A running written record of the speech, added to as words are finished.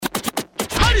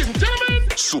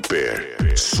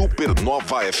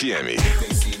Supernova FM.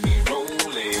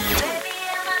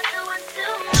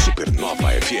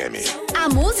 Supernova FM. A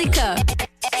música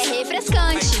é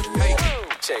refrescante.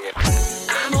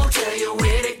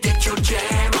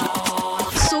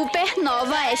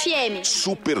 Supernova FM.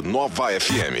 Supernova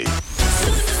FM.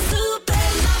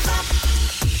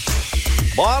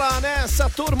 Bora nessa,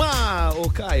 turma! Ô,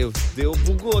 Caio,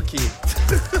 bugou aqui.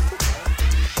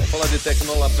 Vamos falar de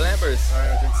Tecnoloblabers?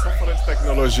 A gente só falou de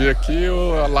tecnologia aqui,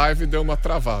 a live deu uma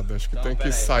travada. Acho que então, tem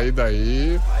que sair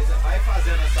daí. Vai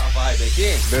fazendo essa vibe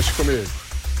aqui. Deixa comigo.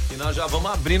 E nós já vamos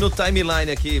abrindo o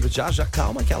timeline aqui. Já,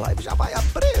 calma que a live já vai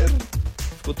abrir.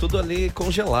 Ficou tudo ali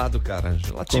congelado, cara.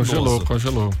 Gelatinoso.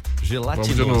 Congelou.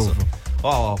 Gelatinoso. Vamos de novo.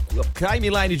 Ó,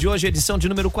 timeline de hoje, edição de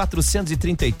número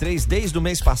 433, desde o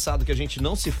mês passado que a gente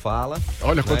não se fala.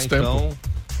 Olha quanto tempo. Então,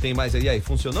 tem mais aí.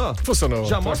 Funcionou? Funcionou.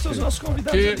 Já mostra os nossos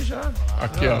convidados aqui, ali já.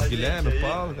 Aqui, ó. Guilherme,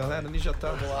 Paulo, galera, ali já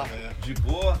tá de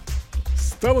boa.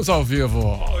 Estamos ao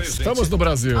vivo. Estamos no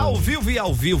Brasil. Ao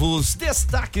vivo, os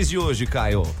destaques de hoje,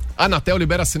 Caio. A Anatel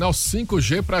libera sinal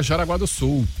 5G para Jaraguá do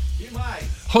Sul. E mais?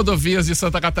 Rodovias de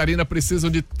Santa Catarina precisam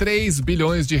de 3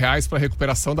 bilhões de reais para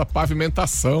recuperação da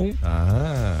pavimentação.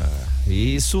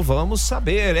 Isso vamos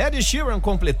saber. Ed Sheeran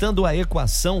completando a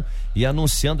equação e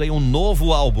anunciando aí um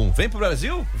novo álbum. Vem pro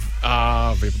Brasil?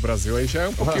 Vem pro Brasil, aí já é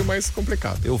um pouquinho mais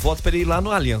complicado. Eu volto pra ele ir lá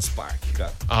no Allianz Parque,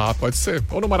 cara. Pode ser.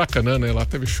 Ou no Maracanã, né? Lá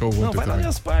teve show ontem. Não, vai também. no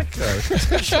Allianz Parque,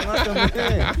 cara. Chamar também.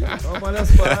 Vamos no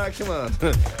Allianz Parque, mano.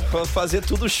 Vamos fazer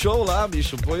tudo show lá,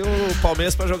 bicho. Põe o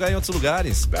Palmeiras pra jogar em outros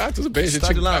lugares. Tudo bem, a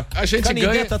gente Canindé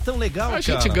ganha. tá tão legal, A cara.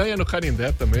 gente ganha no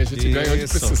Canindé também, a gente ganha onde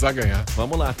precisar ganhar.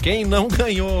 Vamos lá, quem não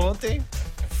ganhou ontem...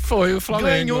 Foi o Flamengo.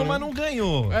 Ganhou, mas não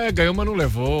ganhou. Ganhou, mas não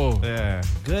levou.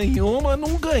 Ganhou, mas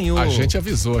não ganhou. A gente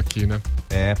avisou aqui, né?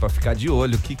 Pra ficar de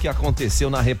olho. O que aconteceu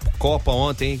na Recopa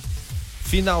ontem, hein?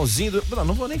 Finalzinho do...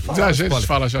 Não vou nem falar. A gente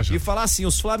fala já. E falar assim,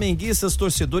 os flamenguistas,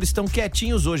 torcedores estão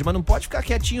quietinhos hoje, mas não pode ficar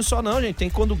quietinho só não, gente. Tem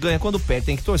quando ganha, quando perde,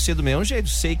 tem que torcer do mesmo jeito.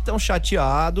 Sei que estão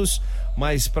chateados,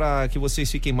 mas para que vocês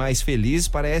fiquem mais felizes,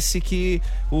 parece que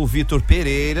o Vitor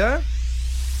Pereira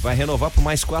vai renovar por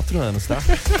mais 4 anos, tá?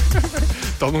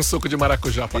 Toma um suco de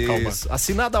maracujá pra calmar.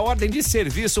 Assinada a ordem de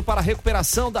serviço para a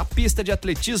recuperação da pista de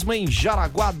atletismo em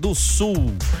Jaraguá do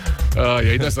Sul. E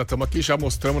aí nós já estamos aqui, já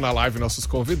mostramos na live nossos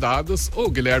convidados, o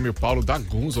Guilherme e o Paulo da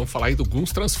Gumz. Vamos falar aí do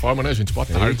Gumz Transforma, né, gente? Boa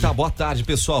tarde. Eita, boa tarde,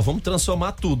 pessoal. Vamos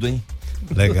transformar tudo, hein?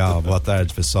 Legal, boa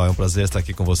tarde, pessoal. É um prazer estar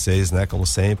aqui com vocês, né? Como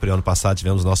sempre, ano passado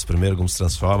tivemos o nosso primeiro Gumz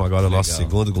Transforma, agora o nosso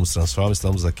segundo Gumz Transforma.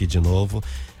 Estamos aqui de novo.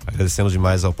 Agradecemos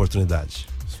demais a oportunidade.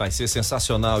 Vai ser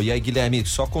sensacional. E aí, Guilherme,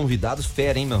 só convidados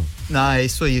fera, hein, mano? É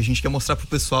isso aí. A gente quer mostrar pro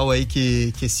pessoal aí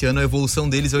que esse ano a evolução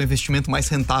deles é o investimento mais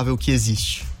rentável que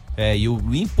existe. E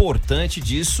o importante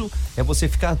disso é você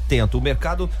ficar atento. O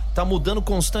mercado tá mudando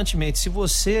constantemente. Se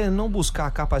você não buscar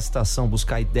capacitação,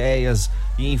 buscar ideias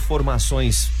e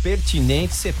informações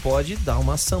pertinentes, você pode dar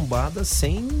uma sambada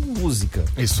sem música.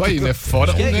 Isso aí, né?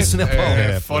 Fora isso, né,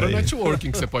 Paulo? Fora o networking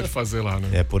que você pode fazer lá, né?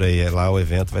 É por aí. Lá o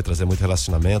evento vai trazer muito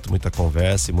relacionamento, muita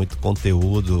conversa e muito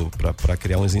conteúdo para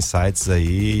criar uns insights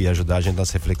aí e ajudar a gente nas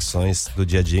reflexões do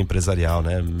dia a dia empresarial,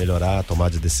 né? Melhorar a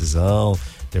tomada de decisão,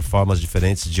 ter formas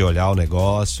diferentes de olhar o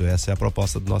negócio. Essa é a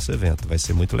proposta do nosso evento, vai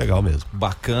ser muito legal mesmo.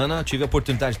 Bacana, tive a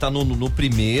oportunidade de estar no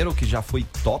primeiro, que já foi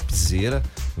topzera.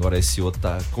 Agora esse outro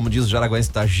tá, como diz o Jaraguense,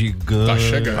 tá gigante. Tá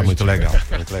chegando. Tá muito legal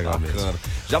mesmo.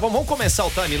 Já vamos começar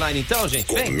o timeline então,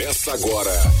 gente? Vem. Começa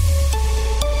agora.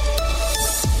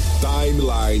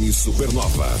 Timeline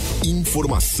Supernova.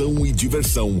 Informação e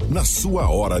diversão na sua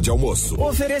hora de almoço.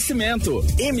 Oferecimento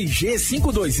MG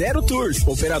 520 Tours,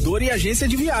 operador e agência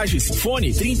de viagens.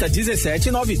 Fone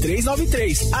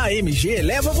 3017-9393. A MG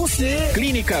leva você.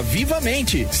 Clínica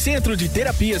Vivamente, Centro de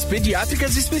Terapias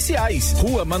Pediátricas Especiais.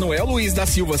 Rua Manuel Luiz da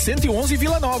Silva 111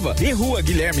 Vila Nova e Rua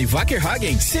Guilherme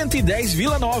Wackerhagen 110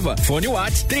 Vila Nova. Fone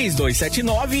WhatsApp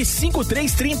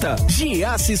 3279-5330.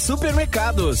 Giasse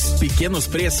Supermercados. Pequenos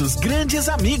preços, grandes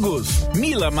amigos.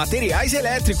 Mila Materiais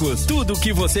Elétricos. Tudo o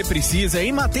que você precisa em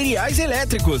materiais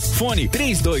elétricos. Fone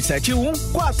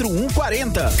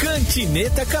 3271-4140.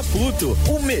 Cantineta Caputo.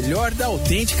 O melhor da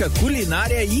autêntica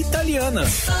culinária italiana.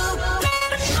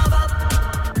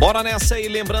 Bora nessa aí,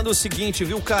 lembrando o seguinte,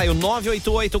 viu, Caio?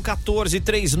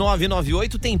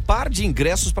 988-14-3998 tem par de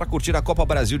ingressos para curtir a Copa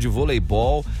Brasil de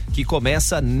Voleibol, que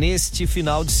começa neste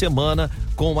final de semana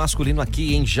com o masculino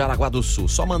aqui em Jaraguá do Sul.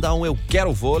 Só mandar um eu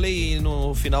quero vôlei e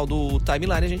no final do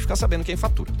timeline a gente fica sabendo quem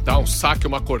fatura. Dá um saque,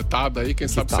 uma cortada aí, quem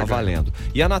sabe tá valendo.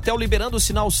 E a Anatel liberando o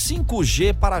sinal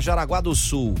 5G para Jaraguá do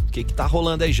Sul. O que tá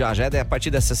rolando aí já? Já é a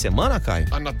partir dessa semana, Caio?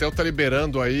 A Anatel tá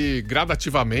liberando aí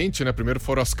gradativamente, né? Primeiro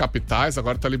foram as capitais,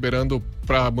 agora tá liberando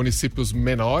para municípios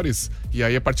menores. E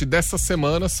aí, a partir dessa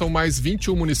semana, são mais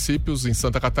 21 municípios em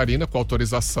Santa Catarina com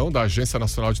autorização da Agência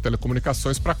Nacional de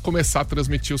Telecomunicações para começar a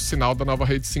transmitir o sinal da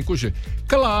nova rede 5G.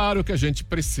 Claro que a gente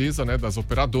precisa, né, das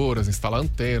operadoras, instalar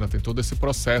antena, tem todo esse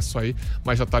processo aí,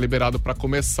 mas já está liberado para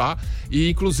começar. E,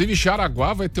 inclusive,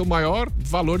 Jaraguá vai ter o maior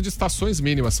valor de estações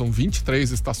mínimas. São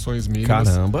 23 estações mínimas.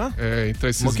 Caramba! Entre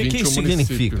esses 21 que isso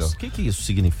municípios. Significa? O que isso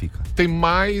significa? Tem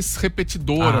mais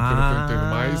repetidora, pelo que eu entendo,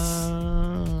 mais...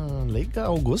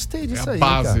 Legal, gostei disso aí. É a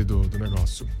base do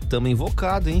negócio. Tamo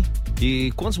invocado, hein?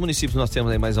 E quantos municípios nós temos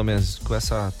aí, mais ou menos, com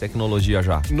essa tecnologia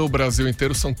já? No Brasil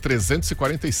inteiro são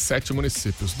 347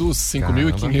 municípios, dos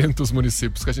 5.500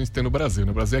 municípios que a gente tem no Brasil.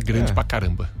 No Brasil é grande pra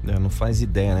caramba. Não faz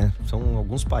ideia, né? São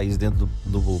alguns países dentro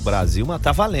do Brasil, mas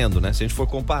tá valendo, né? Se a gente for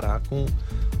comparar com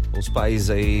os países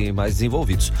aí mais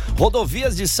desenvolvidos.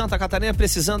 Rodovias de Santa Catarina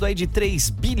precisando aí de 3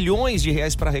 bilhões de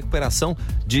reais para a recuperação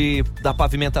da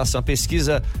pavimentação. A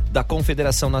pesquisa da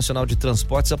Confederação Nacional de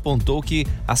Transportes apontou que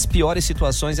as piores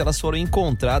situações elas foram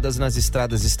encontradas nas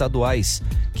estradas estaduais,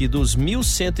 que dos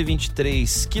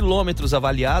 1.123 quilômetros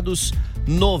avaliados,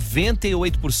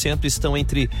 98% estão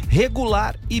entre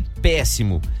regular e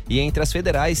péssimo. E entre as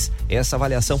federais, essa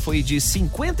avaliação foi de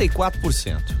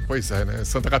 54%. Pois é, né?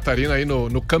 Santa Catarina aí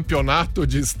no campeonato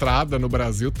de estrada no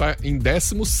Brasil tá em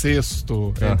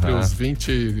 16º entre os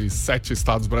 27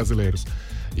 estados brasileiros.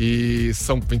 E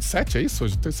são 27, é isso?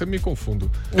 Hoje eu sempre me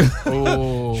confundo.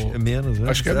 É menos,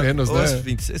 né? Acho que é menos, né?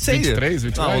 23,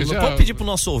 29. Vamos pedir pro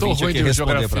nosso ouvinte aqui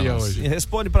responder pra nós. Hoje.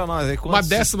 Responde pra nós aí. Uma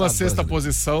 16ª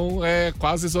posição é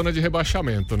quase zona de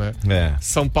rebaixamento, né?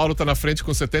 São Paulo tá na frente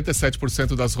com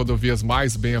 77% das rodovias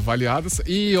mais bem avaliadas.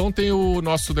 E ontem o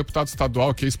nosso deputado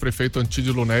estadual, que é ex-prefeito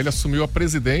Antídio Lunelli, assumiu a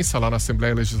presidência lá na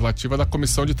Assembleia Legislativa da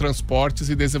Comissão de Transportes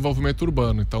e Desenvolvimento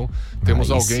Urbano. Então, temos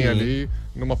alguém ali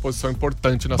numa posição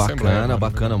importante na Assembleia.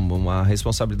 Bacana, uma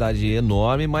responsabilidade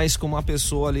enorme, mas com uma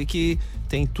pessoa ali que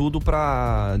tem tudo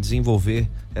para desenvolver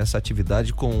essa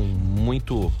atividade com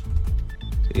muito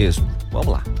êxito. Vamos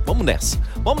lá, vamos nessa.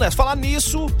 Falar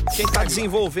nisso, quem tá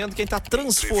desenvolvendo, quem tá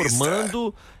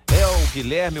transformando é o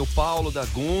Guilherme, o Paulo da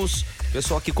Gumz.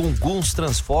 Pessoal aqui com o Gumz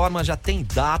Transforma, já tem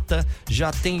data,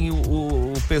 já tem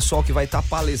o pessoal que vai estar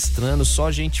palestrando, só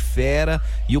gente fera,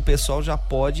 e o pessoal já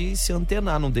pode se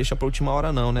antenar, não deixa pra última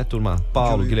hora não, né, turma?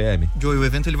 Paulo, Guilherme. Joey, o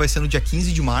evento ele vai ser no dia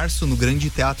 15 de março, no Grande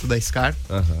Teatro da SCAR.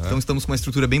 Então estamos com uma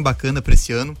estrutura bem bacana para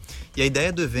esse ano. E a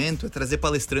ideia do evento é trazer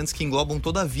palestrantes que englobam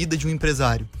toda a vida de um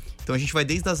empresário. Então a gente vai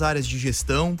desde as áreas de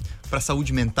gestão, para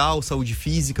saúde mental, saúde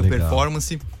física,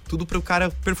 performance, tudo para o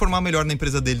cara performar melhor na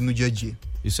empresa dele no dia a dia.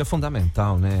 Isso é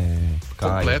fundamental, né,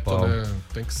 Caio, completo, Paulo? né?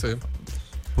 Tem que ser.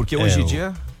 Porque hoje em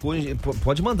dia...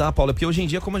 Pode mandar, Paulo, porque hoje em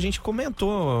dia, como a gente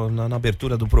comentou na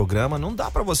abertura do programa, não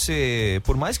dá pra você,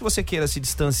 por mais que você queira se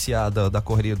distanciar da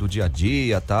correria do dia a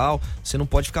dia e tal, você não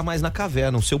pode ficar mais na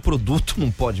caverna, o seu produto não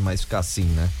pode mais ficar assim,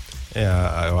 né?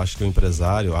 Eu acho que o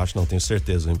empresário, tenho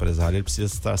certeza, o empresário ele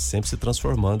precisa estar sempre se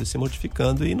transformando e se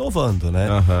modificando e inovando, né?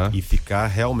 E ficar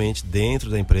realmente dentro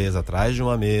da empresa, atrás de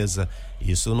uma mesa.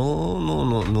 Isso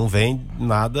não vem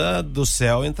nada do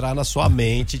céu entrar na sua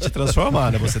mente e te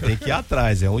transformar, né? Você tem que ir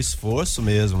atrás, é um esforço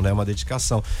mesmo, né? Uma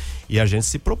dedicação. E a gente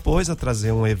se propôs a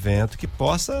trazer um evento que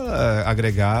possa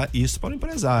agregar isso para o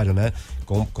empresário, né?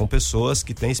 Com pessoas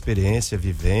que têm experiência,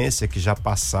 vivência, que já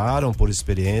passaram por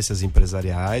experiências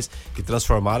empresariais, que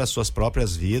transformaram as suas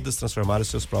próprias vidas, transformaram os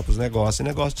seus próprios negócios em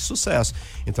negócios de sucesso.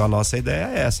 Então a nossa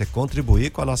ideia é essa, é contribuir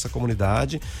com a nossa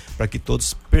comunidade para que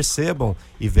todos percebam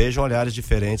e vejam olhares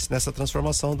diferentes nessa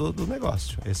transformação do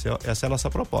negócio. Essa é a nossa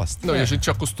proposta. E a gente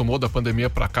acostumou da pandemia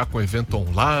para cá com evento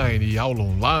online, aula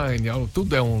online,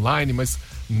 tudo é online, mas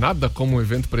nada como um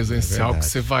evento presencial que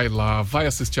você vai lá, vai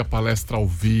assistir a palestra ao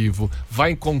vivo,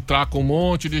 vai encontrar com um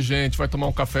monte de gente, vai tomar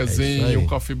um cafezinho, um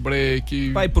coffee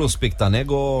break. Vai prospectar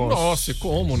negócio. Nossa,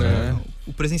 como, né?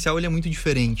 O presencial ele é muito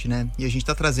diferente, né? E a gente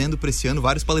tá trazendo para esse ano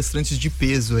vários palestrantes de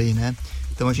peso aí, né?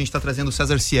 Então a gente tá trazendo o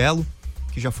César Cielo,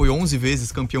 que já foi 11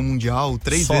 vezes campeão mundial,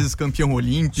 3 vezes campeão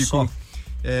olímpico.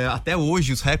 Até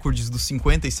hoje os recordes dos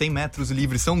 50 e 100 metros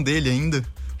livres são dele ainda.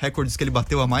 Recordes que ele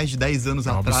bateu há mais de 10 anos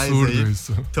atrás. Absurdo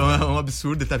isso. Então é um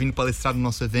absurdo, ele tá vindo palestrar no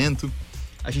nosso evento.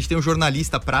 A gente tem o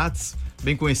jornalista Prats,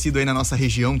 bem conhecido aí na nossa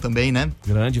região também, né?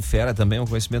 Grande fera também, um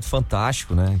conhecimento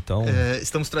fantástico, né? Então...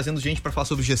 estamos trazendo gente para falar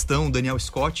sobre gestão, o Daniel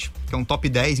Scott, que é um top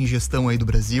 10 em gestão aí do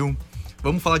Brasil.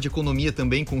 Vamos falar de economia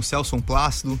também com o Celso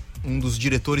Plácido, um dos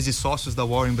diretores e sócios da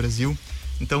Warren Brasil.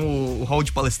 Então o hall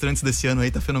de palestrantes desse ano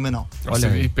aí tá fenomenal.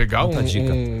 Olha, e pegar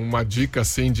uma dica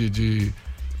assim de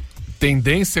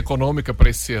tendência econômica para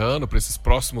esse ano, para esses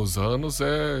próximos anos,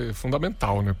 é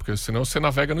fundamental, né? Porque senão você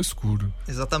navega no escuro.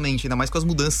 Exatamente, ainda mais com as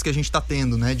mudanças que a gente está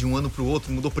tendo, né? De um ano para o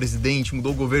outro, mudou o presidente,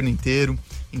 mudou o governo inteiro.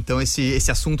 Então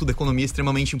esse assunto da economia é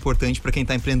extremamente importante para quem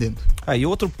está empreendendo. E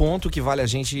outro ponto que vale a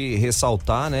gente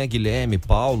ressaltar, né, Guilherme,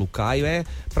 Paulo, Caio, é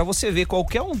para você ver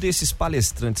qualquer um desses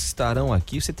palestrantes que estarão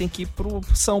aqui, você tem que ir pro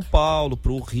São Paulo,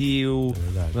 pro Rio,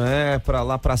 né, para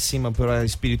lá para cima, para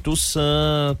Espírito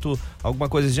Santo, alguma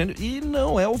coisa do gênero. E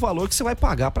não é o valor que você vai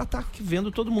pagar para estar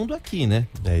vendo todo mundo aqui, né?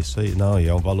 É isso aí, não, e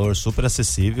é um valor super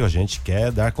acessível, a gente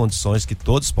quer dar condições que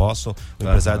todos possam, o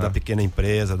empresário da pequena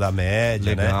empresa, da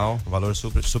média, legal, né? Um valor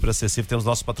super acessível, temos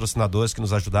nossos patrocinadores que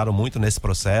nos ajudaram muito nesse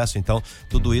processo, então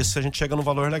tudo isso a gente chega num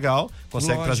valor legal,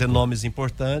 consegue trazer nomes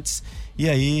importantes e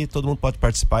aí todo mundo pode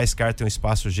participar. Esse cara tem um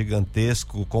espaço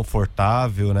gigantesco,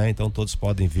 confortável, né? Então todos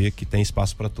podem vir, que tem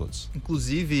espaço para todos.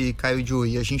 Inclusive, Caio e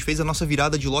Joey, a gente fez a nossa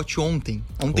virada de lote ontem.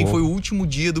 Ontem foi o último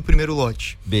dia do primeiro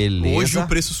lote. Beleza. Hoje o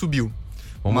preço subiu.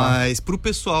 Mas pro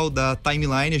pessoal da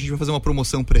Timeline, a gente vai fazer uma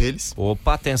promoção para eles.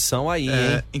 Opa, atenção aí,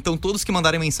 hein? Então todos que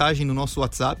mandarem mensagem no nosso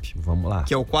WhatsApp, vamos lá,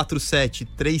 que é o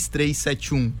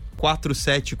 473371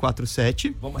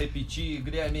 4747. Vamos repetir,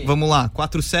 Guilherme. Vamos lá,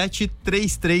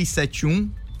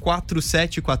 473371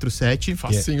 4747.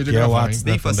 Facinho de gravar, hein?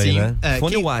 Bem facinho. Né?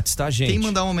 Fone WhatsApp, tá, gente? Quem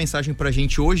mandar uma mensagem pra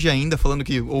gente hoje ainda, falando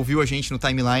que ouviu a gente no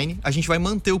Timeline, a gente vai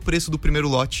manter o preço do primeiro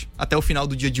lote até o final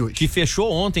do dia de hoje. Que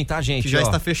fechou ontem, tá, gente? Que já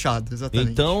está fechado,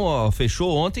 exatamente. Então,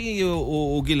 fechou ontem e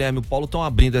o Guilherme e o Paulo estão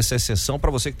abrindo essa exceção para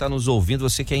você que está nos ouvindo,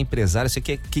 você que é empresário, você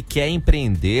que quer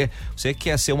empreender, você que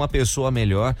quer ser uma pessoa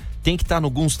melhor, tem que estar no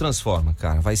Gumz Transforma,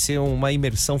 cara. Vai ser uma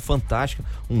imersão fantástica,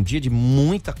 um dia de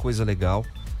muita coisa legal.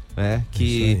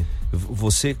 Que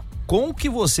você, com o que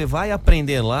você vai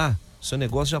aprender lá, seu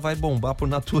negócio já vai bombar por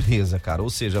natureza, cara. Ou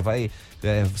seja,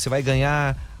 você vai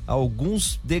ganhar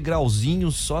alguns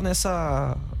degrauzinhos só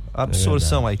nessa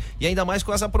absorção aí. E ainda mais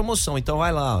com essa promoção. Então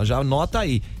vai lá, já anota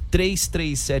aí.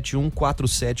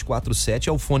 3371-4747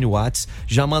 é o fone WhatsApp.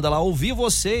 Já manda lá, ouvi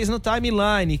vocês no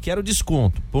Timeline, quero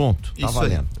desconto. Ponto. Tá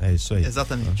valendo. É isso aí.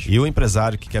 Exatamente. E o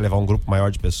empresário que quer levar um grupo maior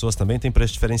de pessoas também tem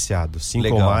preço diferenciado.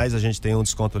 5 ou mais, a gente tem um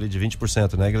desconto ali de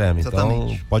 20%, né, Guilherme?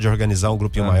 Exatamente. Então pode organizar um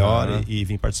grupinho maior e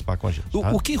vir participar com a gente.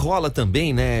 Tá? O que rola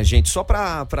também, né, gente, só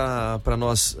pra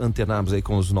nós antenarmos aí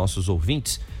com os nossos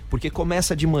ouvintes, porque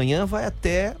começa de manhã, vai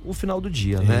até o final do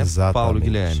dia, né, Paulo e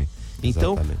Guilherme?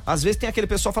 Então, às vezes tem aquele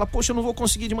pessoal que fala, poxa, eu não vou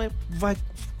conseguir de manhã.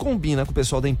 Combina com o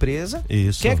pessoal da empresa.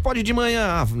 Isso. Quem é que pode ir de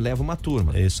manhã? Leva uma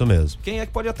turma. Isso mesmo. Quem é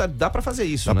que pode ir? Dá pra fazer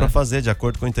isso, Dá né? pra fazer, de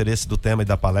acordo com o interesse do tema e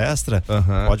da palestra,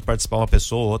 pode participar uma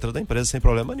pessoa ou outra da empresa sem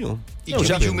problema nenhum. E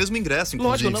dividir o mesmo ingresso,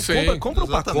 inclusive. Lógico, compra o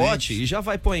pacote e já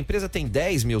vai, pô, a empresa tem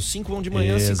 10 mil, 5 vão de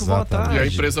manhã, 5 vão à tarde. E a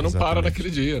empresa não para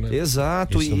naquele dia, né?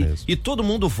 Exato. E todo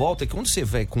mundo volta. E quando você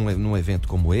vai num evento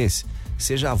como esse,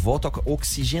 você já volta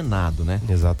oxigenado, né?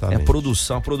 Exatamente. É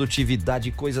produção,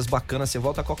 produtividade, coisas bacanas, você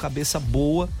volta com a cabeça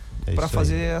boa para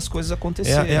fazer as coisas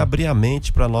acontecerem. É abrir a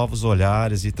mente para novos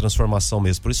olhares e transformação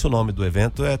mesmo. Por isso o nome do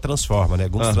evento é Transforma, né?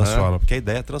 Gumz Transforma, porque a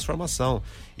ideia é transformação.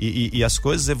 E as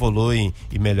coisas evoluem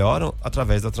e melhoram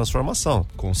através da transformação.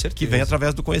 Com certeza. Que vem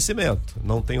através do conhecimento.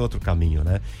 Não tem outro caminho,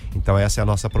 né? Então essa é a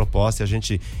nossa proposta e a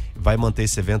gente vai manter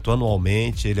esse evento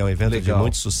anualmente. Ele é um evento de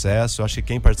muito sucesso. Eu acho que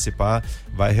quem participar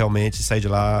vai realmente sair de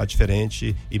lá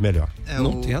diferente e melhor.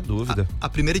 Não tenha dúvida. A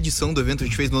primeira edição do evento a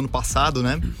gente fez no ano passado,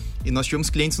 né? E nós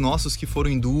tivemos clientes nossos que foram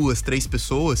em 2, 3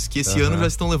 pessoas, que esse ano já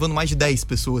estão levando mais de 10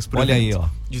 pessoas pro evento. Olha aí, ó.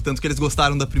 De tanto que eles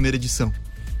gostaram da primeira edição.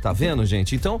 Tá vendo,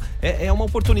 gente? Então, é uma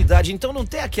oportunidade. Então não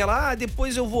tem aquela,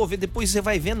 depois eu vou ver, depois você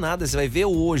vai ver nada. Você vai ver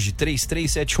hoje,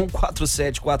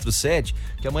 33714747,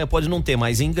 que amanhã pode não ter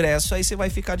mais ingresso, aí você vai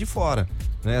ficar de fora.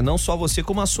 Né? Não só você,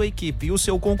 como a sua equipe. E o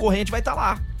seu concorrente vai estar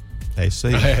lá. É isso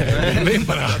aí.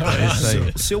 Lembrado. É isso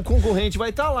aí. O seu concorrente vai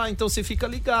estar lá, então você fica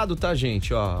ligado, tá,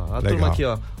 gente? Ó, a turma aqui,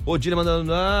 ó. Odília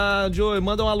mandando, Joey,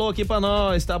 manda um alô aqui pra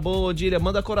nós, tá bom, Odília?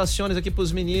 Manda corações aqui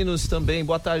pros meninos também.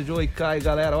 Boa tarde, Joey, Caio,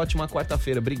 galera. Ótima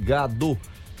quarta-feira, obrigado.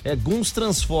 É Gumz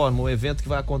Transforma, o evento que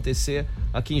vai acontecer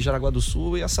aqui em Jaraguá do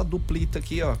Sul. E essa duplita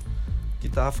aqui, ó, que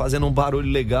tá fazendo um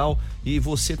barulho legal e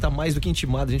você tá mais do que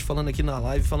intimado, a gente falando aqui na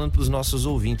live, falando pros nossos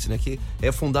ouvintes, né, que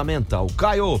é fundamental.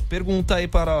 Caio, pergunta aí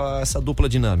para essa dupla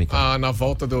dinâmica. Na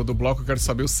volta do bloco eu quero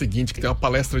saber o seguinte, que tem uma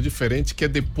palestra diferente, que é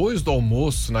depois do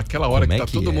almoço, naquela hora que tá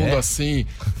todo mundo assim,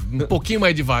 um pouquinho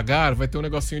mais devagar, vai ter um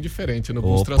negocinho diferente no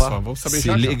Gumz Transforma. Vamos saber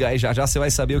já. Se liga aí, já você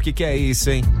vai saber o que é isso,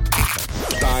 hein?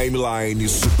 Timeline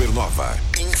Supernova.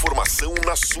 Informação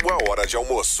na sua hora de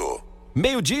almoço.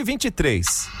 12h23.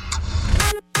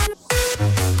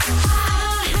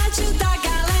 A rádio da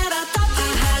galera top.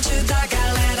 A rádio da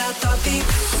galera top.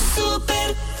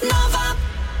 Super Nova.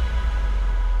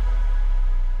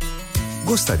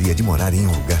 Gostaria de morar em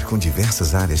um lugar com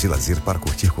diversas áreas de lazer para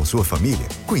curtir com sua família?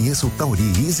 Conheça o Tauri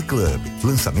Easy Club.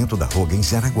 Lançamento da Roga em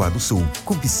Jaraguá do Sul.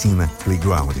 Com piscina,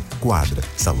 playground, quadra,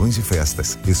 salões de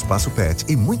festas, espaço pet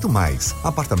e muito mais.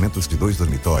 Apartamentos de 2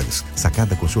 dormitórios,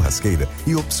 sacada com churrasqueira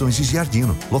e opções de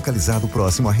giardino. Localizado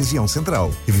próximo à região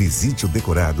central. Visite o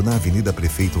decorado na Avenida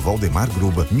Prefeito Valdemar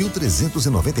Gruba,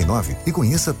 1399 e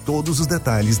conheça todos os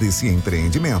detalhes desse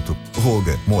empreendimento.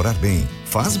 Roga, morar bem,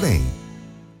 faz bem.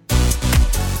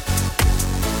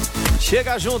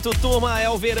 Chega junto, turma, é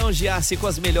o Verão Giasse com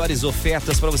as melhores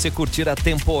ofertas para você curtir a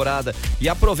temporada. E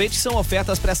aproveite que são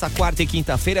ofertas para essa quarta e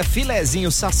quinta-feira. Filezinho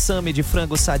sassami de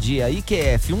frango sadia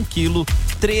IQF, 1 kg,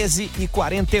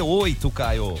 13,48,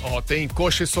 Caio. Tem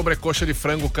coxa e sobrecoxa de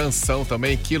frango canção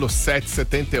também, quilo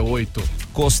 7,78.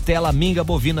 Costela minga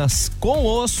bovinas com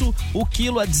osso, o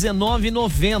quilo a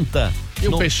 19,90. E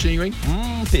o peixinho, hein?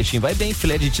 Peixinho vai bem.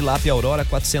 Filé de tilápia Aurora,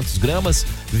 400 gramas,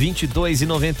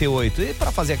 22,98. E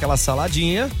para fazer aquela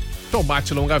saladinha...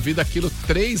 Tomate longa-vida, quilo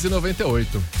 3,98.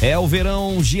 É o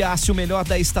Verão Giasse, o melhor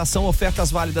da estação.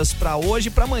 Ofertas válidas para hoje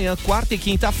e para amanhã, quarta e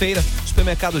quinta-feira. O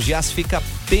supermercado Giasse fica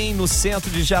bem no centro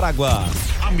de Jaraguá.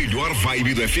 A melhor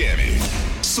vibe do FM.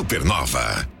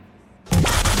 Supernova.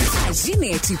 A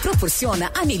Ginete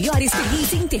proporciona a melhor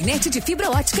experiência em internet de fibra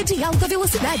ótica de alta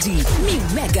velocidade. 1000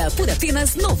 mega por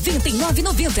apenas R$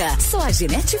 99,90. Só a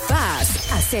Ginete faz.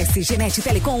 Acesse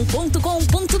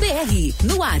genetetelecom.com.br.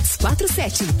 No WhatsApp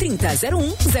 47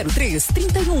 3001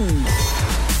 0331.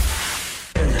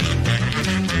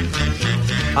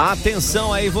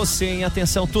 Atenção aí você, hein?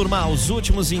 Atenção, turma, os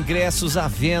últimos ingressos à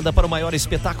venda para o maior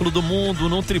espetáculo do mundo,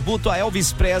 num tributo a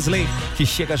Elvis Presley, que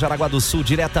chega a Jaraguá do Sul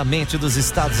diretamente dos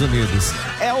Estados Unidos.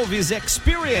 Elvis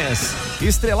Experience,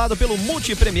 estrelado pelo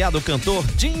multipremiado cantor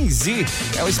Gumz.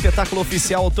 É o espetáculo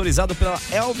oficial autorizado pela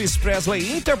Elvis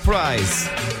Presley Enterprise.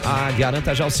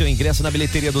 Garanta já o seu ingresso na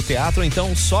bilheteria do teatro,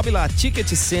 então sobe lá,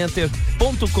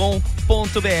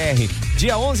 ticketcenter.com.br.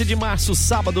 Dia 11 de março,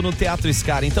 sábado, no Teatro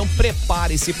Scar. Então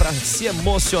prepare-se para se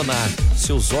emocionar.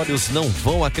 Seus olhos não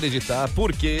vão acreditar,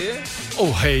 porque o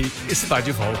rei está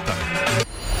de volta.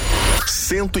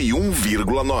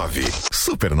 101,9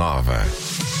 Supernova.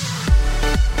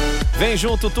 Vem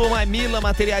junto, turma, Mila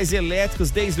Materiais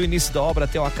Elétricos, desde o início da obra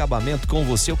até o acabamento com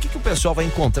você. O que o pessoal vai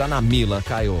encontrar na Mila,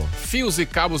 Caio? Fios e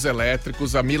cabos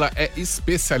elétricos, a Mila é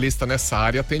especialista nessa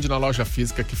área, atende na loja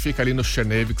física que fica ali no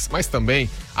Chenevix, mas também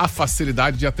a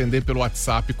facilidade de atender pelo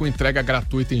WhatsApp com entrega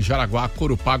gratuita em Jaraguá,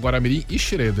 Corupá, Guaramirim e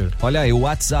Schroeder. Olha aí, o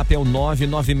WhatsApp é o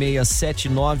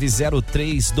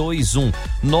 996790321,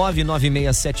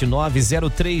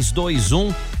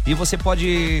 996790321, e você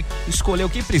pode escolher o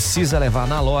que precisa levar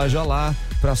na loja lá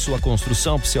para sua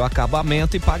construção, para seu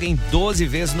acabamento, e paga em 12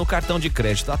 vezes no cartão de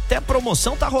crédito. Até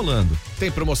promoção tá rolando.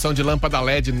 Tem promoção de lâmpada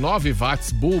LED 9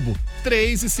 watts bulbo,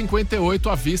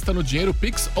 3,58 à vista no dinheiro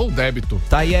Pix ou débito.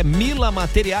 Tá aí, é Mila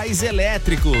Materiais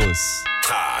Elétricos.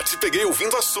 Te peguei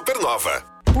ouvindo a Supernova.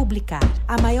 Publicar,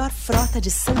 a maior frota de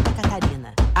Santa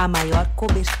Catarina, a maior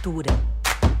cobertura.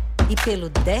 E pelo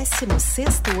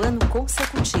 16º ano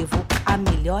consecutivo, a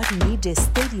melhor mídia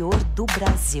exterior do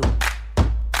Brasil.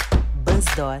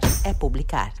 Bansdor é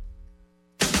Publicar.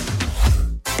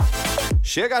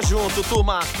 Chega junto,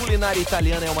 turma. A culinária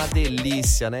italiana é uma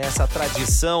delícia, né? Essa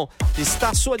tradição está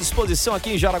à sua disposição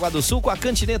aqui em Jaraguá do Sul com a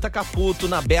Cantineta Caputo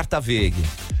na Berta Veg.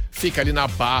 Fica ali na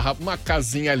Barra, uma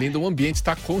casinha linda, o ambiente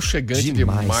tá aconchegante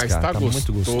demais, cara, tá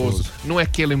muito gostoso. Não é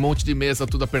aquele monte de mesa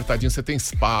tudo apertadinho, você tem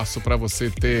espaço pra você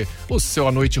ter o seu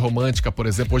à noite romântica, por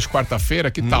exemplo, hoje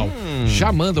quarta-feira, que tal?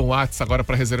 Já manda um WhatsApp agora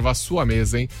pra reservar sua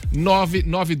mesa, hein?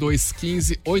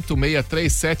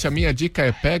 992158637. A minha dica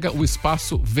é pega o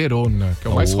espaço Verona, que é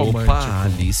o mais romântico.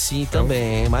 Ali sim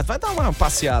também, mas vai dar uma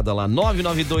passeada lá,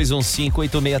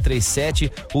 992158637,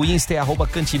 o Insta é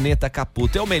 @Cantineta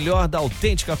Caputo, é o melhor da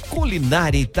autêntica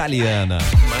culinária italiana.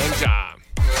 Manja!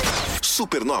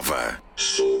 Supernova.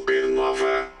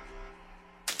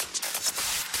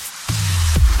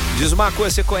 Diz uma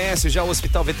coisa, você conhece já o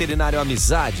Hospital Veterinário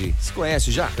Amizade? Você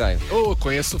conhece já, Caio?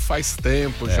 Conheço faz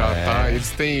tempo já, tá? Eles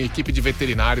têm equipe de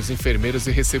veterinários, enfermeiros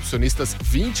e recepcionistas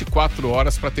 24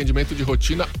 horas para atendimento de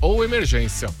rotina ou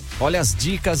emergência. Olha as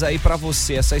dicas aí para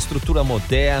você, essa estrutura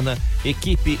moderna,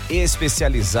 equipe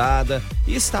especializada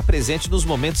e está presente nos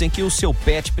momentos em que o seu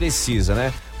pet precisa,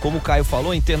 né? como o Caio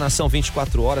falou, internação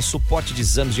 24 horas, suporte de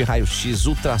exames de raio-x,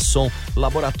 ultrassom,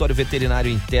 laboratório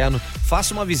veterinário interno.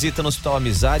 Faça uma visita no Hospital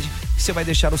Amizade, que você vai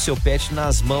deixar o seu pet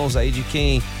nas mãos aí de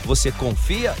quem você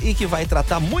confia e que vai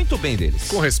tratar muito bem deles.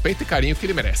 Com respeito e carinho que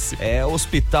ele merece. É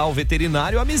Hospital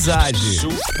Veterinário Amizade.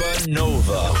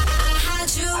 Supernova.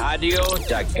 Rádio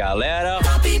da galera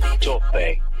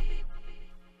Top.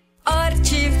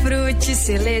 Hortifruti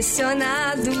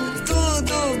selecionado,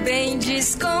 tudo bem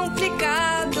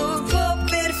descomplicado.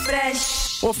 Cooper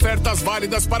Fresh. Ofertas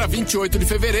válidas para 28 de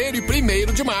fevereiro e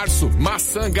 1º de março.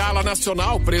 Maçã Gala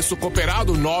Nacional, preço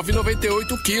cooperado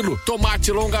 9,98 kg.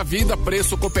 Tomate longa vida,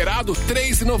 preço cooperado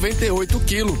 3,98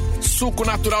 kg. Suco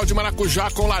natural de maracujá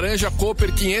com laranja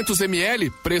Cooper 500 ml,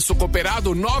 preço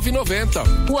cooperado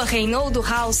 9,90. Rua Reinaldo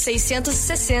House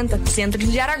 660, Centro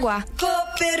de Araguá.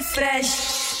 Cooper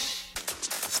Fresh.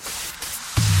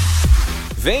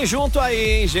 Vem junto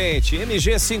aí, hein, gente.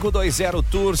 MG 520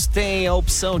 Tours tem a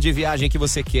opção de viagem que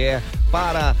você quer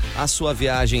para a sua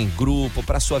viagem em grupo,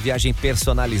 para a sua viagem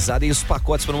personalizada, e os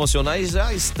pacotes promocionais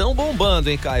já estão bombando,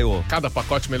 hein, Caio? Cada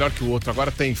pacote melhor que o outro.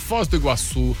 Agora tem Foz do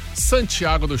Iguaçu,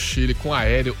 Santiago do Chile com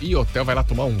aéreo e hotel, vai lá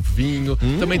tomar um vinho.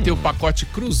 Também tem o pacote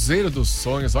Cruzeiro dos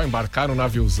Sonhos, ó, embarcar no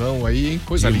naviozão aí, hein?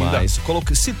 Coisa demais.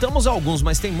 Linda. Citamos alguns,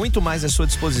 mas tem muito mais à sua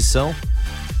disposição.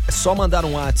 É só mandar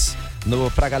um WhatsApp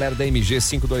pra galera da MG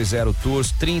 520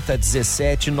 Tours,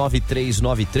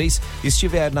 3017-9393.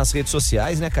 Estiver nas redes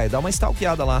sociais, né, Caio? Dá uma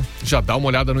stalkeada lá. Já dá uma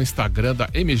olhada no Instagram da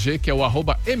MG, que é o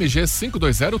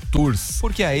 @MG520 Tours.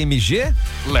 Porque a MG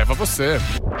leva você.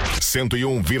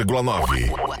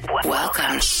 101,9.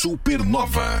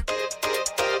 Supernova.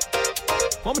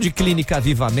 Vamos de Clínica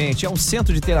Vivamente, é um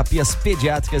centro de terapias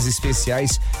pediátricas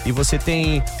especiais e você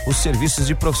tem os serviços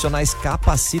de profissionais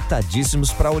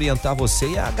capacitadíssimos para orientar você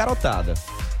e a garotada.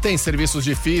 Tem serviços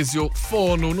de físio,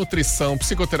 fono, nutrição,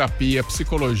 psicoterapia,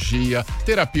 psicologia,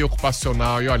 terapia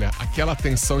ocupacional e olha, aquela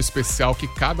atenção especial que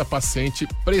cada paciente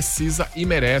precisa e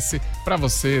merece para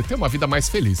você ter uma vida mais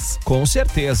feliz. Com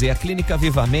certeza, e a Clínica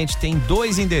Vivamente tem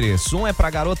 2 endereços, um é para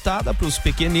garotada, para os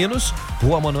pequeninos,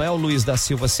 Rua Manuel Luiz da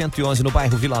Silva 111 no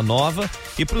bairro Vila Nova,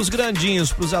 e para os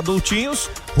grandinhos, para os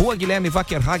adultinhos, Rua Guilherme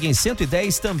Wackerhagen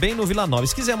 110 também no Vila Nova.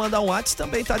 Se quiser mandar um WhatsApp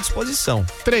também está à disposição.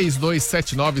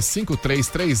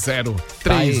 3279-5330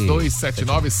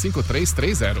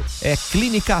 3279-5330. É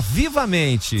Clínica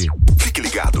Vivamente. Fique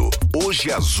ligado,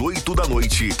 hoje às 8 da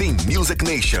noite tem Music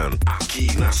Nation,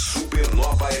 aqui na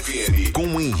Supernova FM, com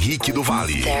o Henrique do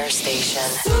Vale.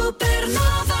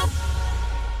 Supernova.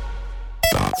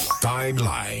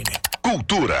 Timeline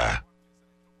Cultura.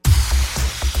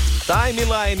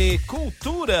 Timeline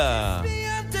Cultura.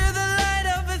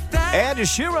 Ed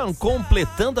Sheeran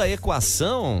completando a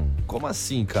equação. Como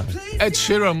assim, cara? Ed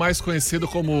Sheeran, mais conhecido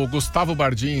como Gustavo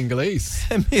Bardim em inglês.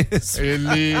 É mesmo.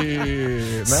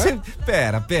 Ele... né?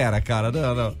 Pera, cara.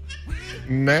 Não.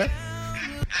 Né?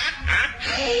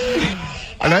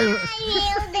 Aliás, meu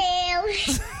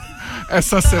Deus.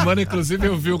 Essa semana, inclusive,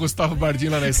 eu vi o Gustavo Bardim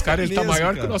lá na Sky, ele tá maior,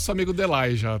 cara, que o nosso amigo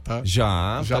Delay já, tá?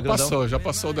 Já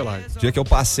passou o Delay. O dia que eu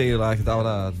passei lá, que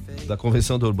tava da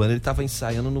convenção do Urbano, ele tava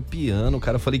ensaiando no piano,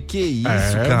 cara. Eu falei, que isso,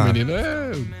 cara? O menino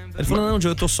é... Ele falou, não,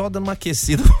 Diogo, eu tô só dando uma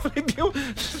aquecida. Eu falei, meu,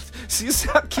 se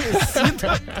isso é aquecido,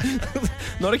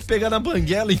 na hora que pegar na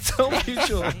banguela, então,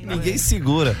 bicho, ninguém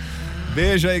segura.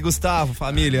 Beijo aí, Gustavo,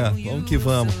 família. Vamos que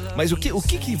vamos. Mas o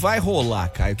que vai rolar,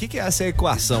 Caio? O que é essa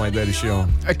equação aí do Ed Sheeran?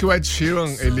 É que o Ed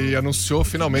Sheeran, ele anunciou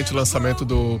finalmente o lançamento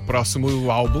do próximo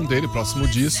álbum dele, próximo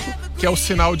disco, que é o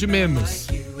Sinal de Menos,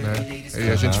 né? E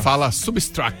a gente fala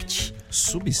Subtract.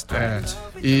 Subtract.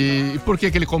 E por que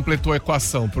ele completou a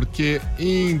equação? Porque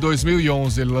em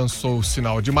 2011 ele lançou o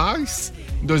Sinal de Mais,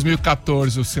 em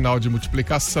 2014 o Sinal de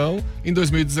Multiplicação, em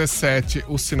 2017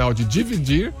 o Sinal de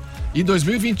Dividir, e em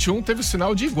 2021 teve o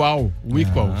sinal de igual, o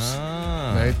Equals.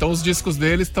 Né? Então os discos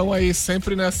deles estão aí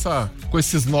sempre com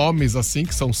esses nomes assim,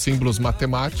 que são símbolos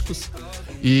matemáticos.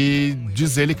 E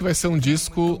diz ele que vai ser um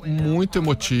disco muito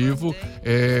emotivo.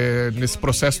 Nesse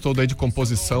processo todo aí de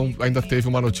composição, ainda teve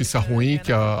uma notícia ruim,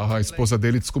 que a esposa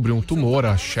dele descobriu um tumor,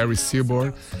 a Sherry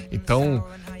Seaborn. Então,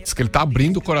 diz que ele tá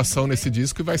abrindo o coração nesse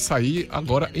disco e vai sair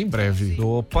agora em breve.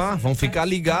 Opa, vamos ficar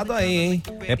ligado aí, hein?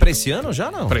 É pra esse ano já,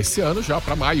 não? Pra esse ano já,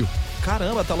 pra maio.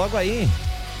 Caramba, tá logo aí.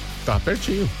 Tá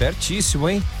pertinho. Pertíssimo,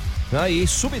 hein? Aí,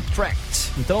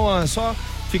 Subtract. Então, é só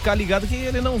ficar ligado que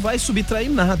ele não vai subtrair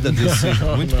nada desse.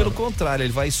 Muito pelo contrário,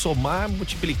 ele vai somar,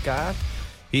 multiplicar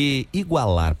e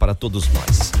igualar para todos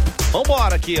nós.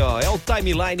 Vambora aqui, ó. É o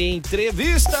Timeline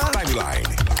Entrevista.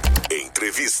 Timeline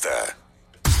Entrevista.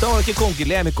 Estamos aqui com o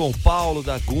Guilherme, com o Paulo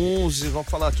da Gumz, vamos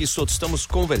falar aqui sobre, estamos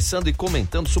conversando e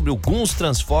comentando sobre o Gumz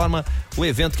Transforma, o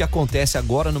evento que acontece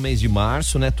agora no mês de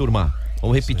março, né, turma?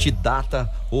 Vamos repetir data,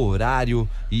 horário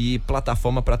e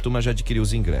plataforma para a turma já adquirir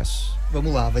os ingressos.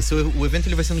 Vamos lá, o evento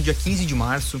ele vai ser no dia 15 de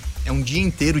março, é um dia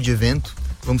inteiro de evento,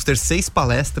 vamos ter 6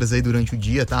 palestras aí durante o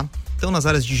dia, tá? Então nas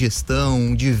áreas de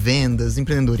gestão, de vendas,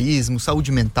 empreendedorismo,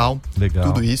 saúde mental, legal.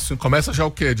 Tudo isso. Começa já o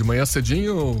quê? De manhã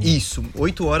cedinho? Isso,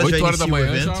 8 horas já inicia da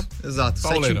manhã o evento. Já... Exato,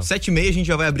 Pauleira. 7h30 a gente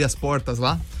já vai abrir as portas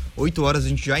lá, 8 horas a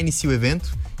gente já inicia o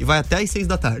evento e vai até às 6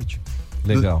 da tarde.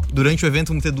 Legal. Durante o evento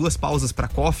vamos ter 2 pausas para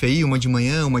coffee aí, uma de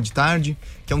manhã, uma de tarde,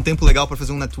 que é um tempo legal para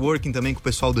fazer um networking também com o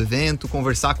pessoal do evento,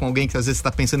 conversar com alguém que às vezes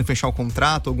está pensando em fechar o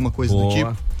contrato, alguma coisa do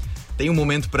tipo. Tem um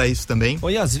momento para isso também.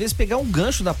 E às vezes pegar um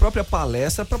gancho da própria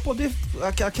palestra para poder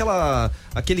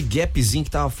aquele gapzinho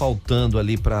que tava faltando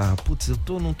ali para, putz,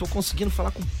 não tô conseguindo falar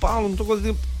com o Paulo, não tô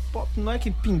conseguindo. Não é que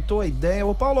pintou a ideia.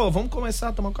 Ô Paulo, vamos começar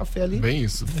a tomar um café ali. Bem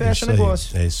isso. Fecha o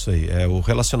negócio. É isso aí. O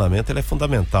relacionamento ele é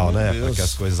fundamental, né? Para que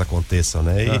as coisas aconteçam,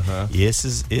 né? E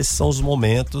esses são os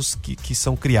momentos que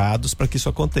são criados para que isso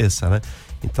aconteça, né?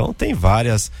 Então tem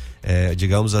várias,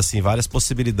 digamos assim, várias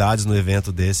possibilidades no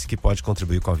evento desse que pode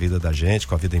contribuir com a vida da gente,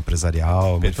 com a vida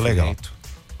empresarial. Muito legal.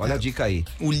 Olha a dica aí.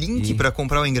 O link para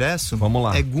comprar o ingresso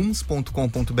é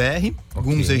gumz.com.br.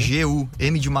 Gumz é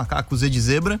G-U-M de macaco, Z de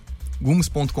zebra.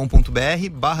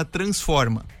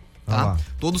 gumz.com.br/transforma, tá?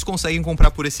 Todos conseguem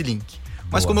comprar por esse link.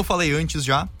 Mas como eu falei antes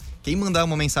já, quem mandar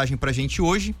uma mensagem pra gente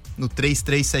hoje, no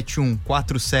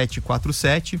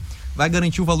 3371-4747, vai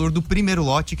garantir o valor do primeiro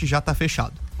lote que já tá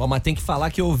fechado. Mas tem que falar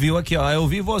que ouviu aqui, ó. Eu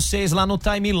vi vocês lá no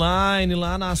timeline,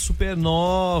 lá na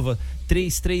Supernova,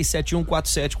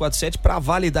 3371-4747 pra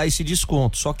validar esse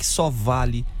desconto. Só que só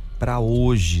vale pra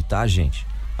hoje, tá, gente?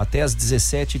 Até às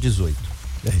 17h18.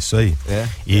 É isso aí.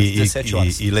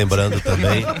 E lembrando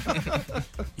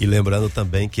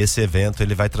também que esse evento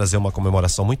ele vai trazer uma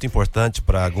comemoração muito importante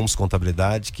para a Gumz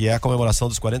Contabilidade, que é a comemoração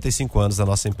dos 45 anos da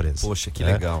nossa empresa. Poxa, que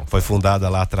legal. Foi fundada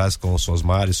lá atrás com o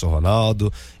Sosmar e o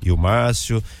Ronaldo e o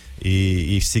Março.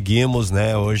 E seguimos,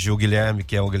 né, hoje o Guilherme,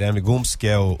 que é o Guilherme Gumz, que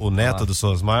é o neto do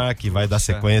Sosmar, que vai dar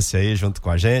sequência aí junto com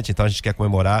a gente. Então a gente quer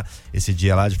comemorar esse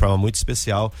dia lá de forma muito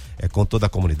especial, com toda a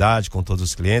comunidade, com todos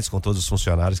os clientes, com todos os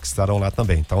funcionários que estarão lá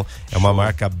também. Então é uma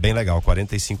marca bem legal,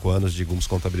 45 anos de Gumz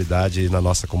Contabilidade na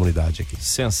nossa comunidade aqui.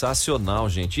 Sensacional,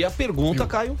 gente. E a pergunta,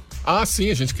 Caio?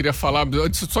 Sim, a gente queria falar,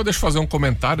 só deixa eu fazer um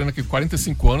comentário, né, que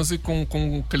 45 anos e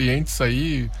com clientes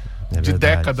aí de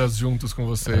décadas juntos com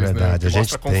vocês, né? Que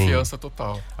mostra confiança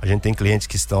total. A gente tem clientes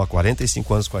que estão há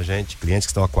 45 anos com a gente, clientes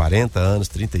que estão há 40 anos,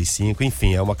 35,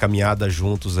 enfim, é uma caminhada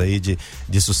juntos aí de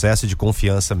sucesso e de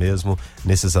confiança mesmo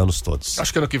nesses anos todos.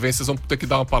 Acho que ano que vem vocês vão ter que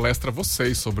dar uma palestra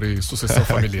vocês sobre sucessão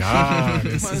familiar,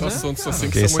 esses assuntos assim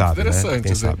que são muito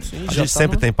interessantes. Né? Sim, a gente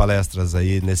sempre tem palestras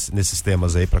aí nesses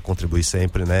temas aí para contribuir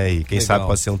sempre, né? E quem sabe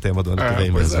pode ser um tema do ano que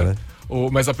vem mesmo, né?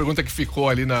 Mas a pergunta que ficou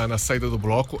ali na saída do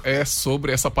bloco é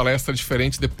sobre essa palestra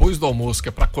diferente depois do almoço, que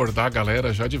é pra acordar a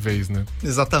galera já de vez, né?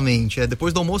 Exatamente.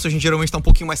 Depois do almoço a gente geralmente tá um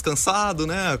pouquinho mais cansado,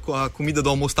 né? A comida do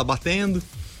almoço tá batendo.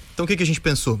 Então o que a gente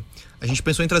pensou? A gente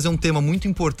pensou em trazer um tema muito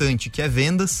importante, que é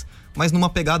vendas, mas numa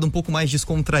pegada um pouco mais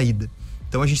descontraída.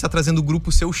 Então a gente tá trazendo o grupo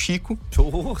Seu Chico.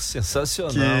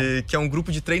 Sensacional. Que é um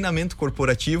grupo de treinamento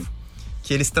corporativo,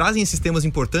 que eles trazem esses temas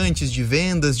importantes de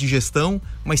vendas, de gestão,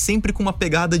 mas sempre com uma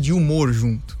pegada de humor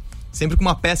junto. Sempre com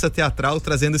uma peça teatral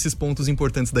trazendo esses pontos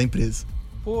importantes da empresa.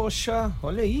 Poxa,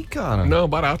 olha aí, cara. Não,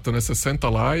 barato, né? Você senta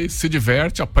lá e se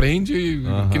diverte, aprende,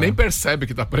 que nem percebe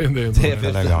que tá aprendendo. É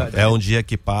legal. É um dia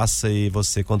que passa e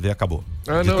você, quando vê, acabou.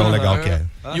 Tão legal que é.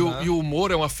 E o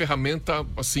humor é uma ferramenta,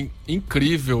 assim,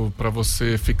 incrível pra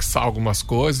você fixar algumas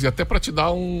coisas e até pra te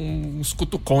dar uns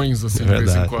cutucões, assim, de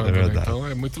vez em quando. Né? Então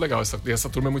é muito legal. Essa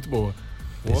turma é muito boa.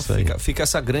 Fica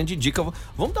essa grande dica.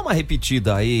 Vamos dar uma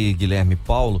repetida aí, Guilherme e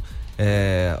Paulo.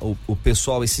 O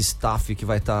pessoal, esse staff que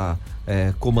vai estar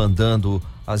comandando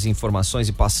as informações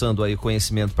e passando aí o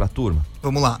conhecimento para a turma?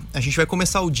 Vamos lá, a gente vai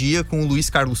começar o dia com o Luiz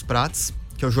Carlos Prats,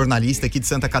 que é o jornalista aqui de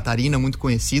Santa Catarina, muito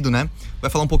conhecido, né? Vai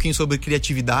falar um pouquinho sobre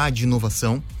criatividade e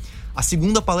inovação. A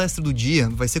segunda palestra do dia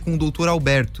vai ser com o Dr.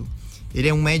 Alberto. Ele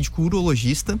é um médico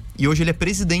urologista e hoje ele é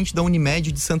presidente da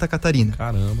Unimed de Santa Catarina.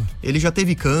 Caramba. Ele já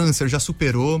teve câncer, já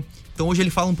superou. Então hoje ele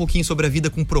fala um pouquinho sobre a vida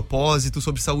com propósito,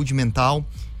 sobre saúde mental.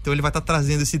 Então ele vai estar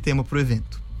trazendo esse tema para o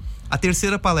evento. A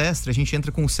terceira palestra, a gente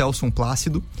entra com o Celson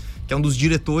Plácido, que é um dos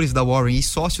diretores da Warren e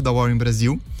sócio da Warren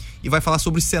Brasil, e vai falar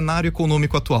sobre o cenário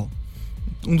econômico atual.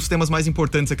 Um dos temas mais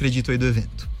importantes, acredito, aí do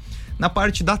evento. Na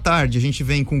parte da tarde, a gente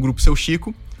vem com o grupo Seu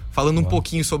Chico, falando um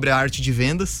pouquinho sobre a arte de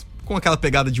vendas, com aquela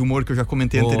pegada de humor que eu já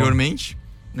comentei anteriormente,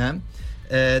 né?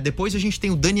 Depois a gente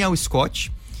tem o Daniel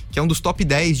Scott, que é um dos top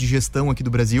 10 de gestão aqui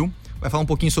do Brasil. Vai falar um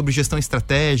pouquinho sobre gestão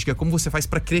estratégica, como você faz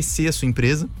para crescer a sua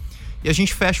empresa. E a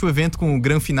gente fecha o evento com o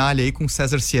grande finale aí com o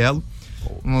César Cielo.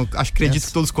 Acredito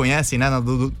que todos conhecem, né?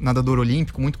 Nadador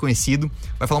olímpico, muito conhecido.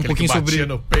 Vai falar um pouquinho que batia sobre.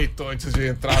 no peito antes de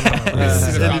entrar na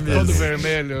piscina, todo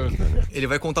vermelho. Ele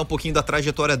vai contar um pouquinho da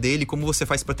trajetória dele, como você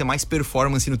faz para ter mais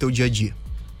performance no teu dia a dia.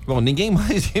 Bom, ninguém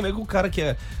mais que o cara que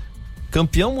é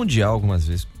campeão mundial algumas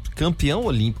vezes, campeão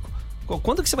olímpico.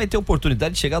 Quando que você vai ter a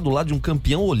oportunidade de chegar do lado de um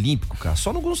campeão olímpico, cara?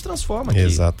 Só no Gumz Transforma aqui.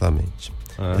 Exatamente.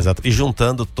 Exato. E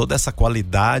juntando toda essa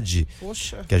qualidade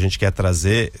que a gente quer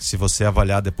trazer, se você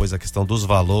avaliar depois a questão dos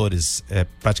valores, é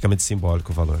praticamente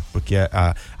simbólico o valor. Porque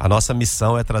a nossa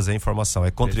missão é trazer informação, é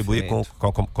contribuir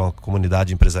com a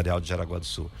comunidade empresarial de Jaraguá do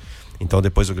Sul. Então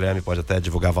depois o Guilherme pode até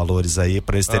divulgar valores aí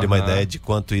para eles terem uma ideia de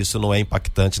quanto isso não é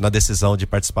impactante na decisão de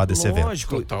participar desse evento.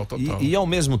 Total. E ao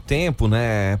mesmo tempo,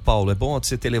 né, Paulo, é bom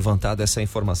você ter levantado essa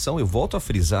informação. Eu volto a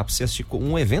frisar, para você assistir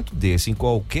um evento desse em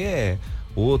qualquer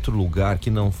outro lugar que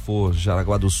não for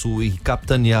Jaraguá do Sul e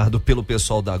capitaneado pelo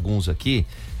pessoal da Gumz aqui,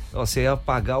 você ia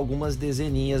pagar algumas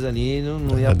dezeninhas ali,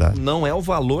 não é o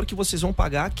valor que vocês vão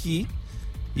pagar aqui.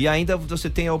 E ainda você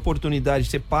tem a oportunidade,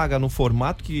 você paga no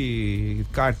formato que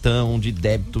cartão de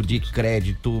débito, de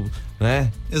crédito,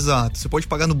 né? Exato, você pode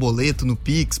pagar no boleto, no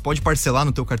Pix, pode parcelar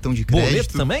no teu cartão de crédito.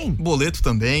 Boleto também? Boleto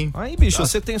também. Aí, bicho,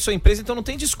 você tem a sua empresa, então não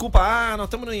tem desculpa. Nós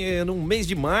estamos no mês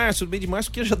de março,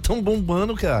 que já estão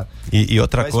bombando, cara. E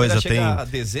outra coisa, tem a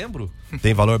dezembro?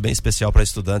 Tem valor bem especial para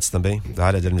estudantes também, da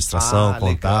área de administração,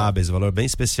 contábeis, valor bem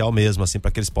especial mesmo, assim, para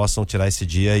que eles possam tirar esse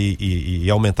dia e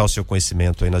aumentar o seu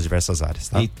conhecimento aí nas diversas áreas,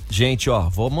 tá? E, gente,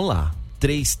 vamos lá.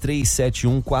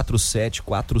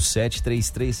 33714747,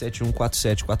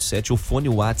 33714747, o fone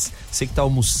WhatsApp, você que tá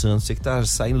almoçando, você que tá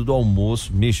saindo do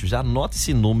almoço, bicho, já anota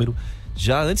esse número,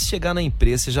 já antes de chegar na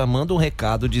empresa, você já manda um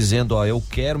recado dizendo, eu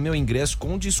quero meu ingresso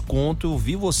com desconto, eu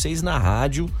vi vocês na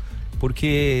rádio,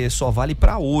 porque só vale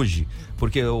pra hoje.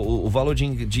 Porque o valor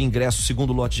de ingresso,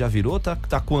 segundo lote já virou, tá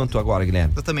quanto agora,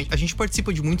 Guilherme? Exatamente. A gente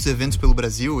participa de muitos eventos pelo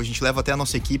Brasil, a gente leva até a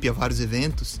nossa equipe a vários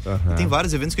eventos. E tem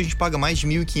vários eventos que a gente paga mais de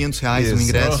R$1.500 no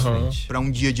ingresso para um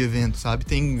dia de evento, sabe?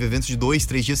 Tem eventos de 2,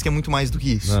 3 dias que é muito mais do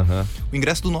que isso. O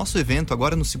ingresso do nosso evento,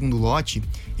 agora no segundo lote,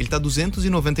 ele tá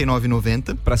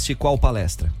R$299,90. Pra assistir qual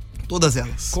palestra? Todas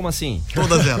elas. Como assim?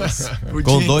 Todas elas.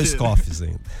 Com 2 coffees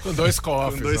ainda. Com 2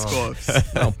 coffees. Com 2 coffees.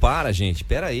 Não, para, gente,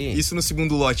 pera aí. Isso no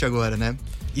segundo lote agora, né?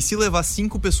 E se levar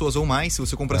 5 pessoas ou mais, se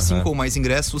você comprar 5 ou mais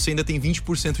ingressos, você ainda tem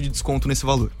 20% de desconto nesse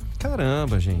valor.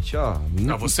 Caramba, gente,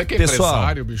 você que é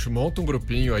empresário, bicho, monta um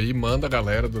grupinho aí, manda a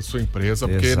galera da sua empresa,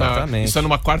 porque isso é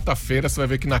numa quarta-feira, você vai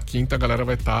ver que na quinta a galera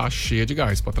vai estar cheia de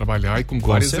gás pra trabalhar e com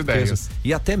várias ideias.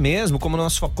 E até mesmo, como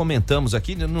nós comentamos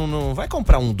aqui, não vai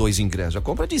comprar 2 ingressos, já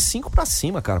compra de 5 pra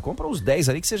cima, cara, compra os 10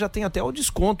 ali que você já tem até o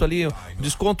desconto ali, o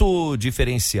desconto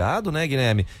diferenciado, né,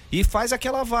 Guilherme? E faz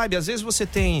aquela vibe, às vezes você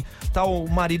tem, o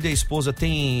marido e a esposa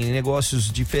tem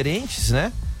negócios diferentes,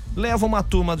 né? Leva uma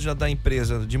turma da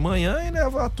empresa de manhã e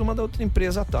leva a turma da outra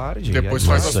empresa à tarde. Depois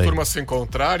faz as turmas se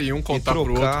encontrarem e um contar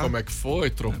pro outro como é que foi,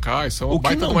 trocar. Isso é uma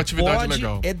baita de uma atividade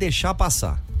legal. É deixar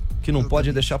passar. Que não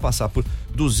pode deixar passar. Por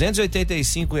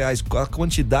R$285, a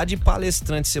quantidade de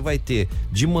palestrantes você vai ter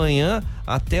de manhã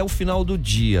até o final do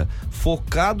dia,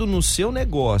 focado no seu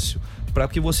negócio, para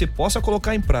que você possa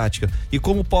colocar em prática. E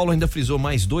como o Paulo ainda frisou,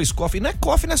 mais 2 coffee. Não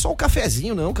é só o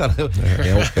cafezinho, não, cara. É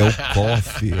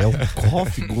o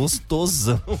coffee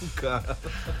gostosão, cara.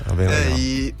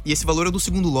 E esse valor é do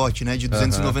segundo lote, né? De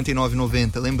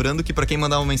R$299,90. Lembrando que para quem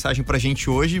mandar uma mensagem pra gente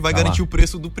hoje, vai garantir o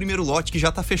preço do primeiro lote que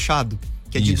já tá fechado.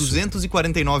 Que é de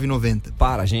R$249,90.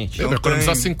 Para, gente. Então,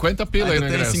 economizar 50 pila aí no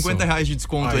ingresso. Tem R$50 de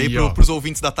desconto aí pros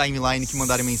ouvintes da Timeline que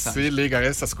mandarem mensagem. Se liga,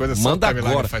 essas coisas manda só a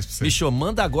Timeline agora. Faz pra você. Bicho,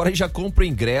 manda agora e já compra o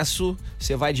ingresso.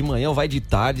 Você vai de manhã ou vai de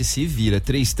tarde, se vira.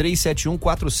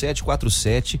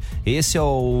 33714747. Esse é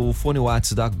o fone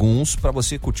WhatsApp da Gumz, pra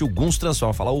você curtir o Gumz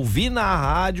Transforma. Falar, ouvi na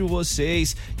rádio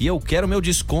vocês e eu quero meu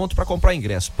desconto pra comprar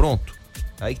ingresso. Pronto.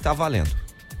 Aí que tá valendo.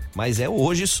 Mas é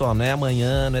hoje só, não é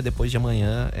amanhã, não é depois de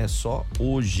amanhã, é só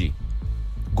hoje.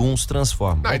 Gumz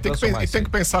Transforma. E tem que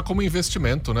pensar como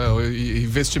investimento, né? E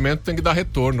investimento tem que dar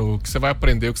retorno. O que você vai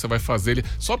aprender, o que você vai fazer.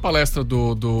 Só a palestra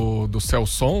do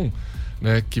Celson,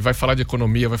 né, que vai falar de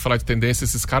economia, vai falar de tendência,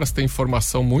 esses caras têm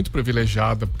informação muito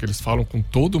privilegiada, porque eles falam com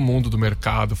todo mundo do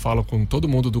mercado, falam com todo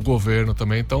mundo do governo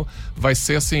também, então vai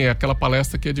ser assim, aquela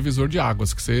palestra que é divisor de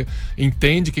águas, que você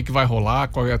entende o que vai rolar,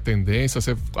 qual é a tendência,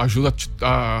 você ajuda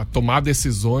a tomar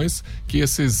decisões que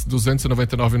esses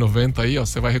R$299,90 aí,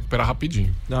 você vai recuperar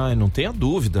rapidinho. Não tenha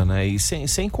dúvida, né? E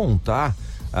sem contar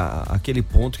aquele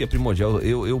ponto que é primordial,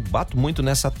 eu bato muito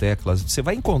nessa tecla, você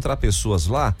vai encontrar pessoas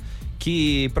lá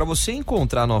que para você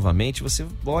encontrar novamente, você,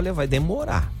 olha, vai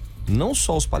demorar. Não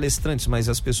só os palestrantes, mas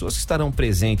as pessoas que estarão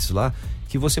presentes lá,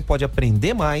 que você pode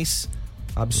aprender mais,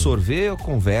 absorver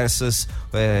conversas,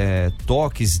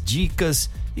 toques, dicas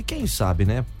e quem sabe,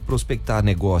 né, prospectar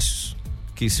negócios.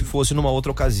 Que se fosse numa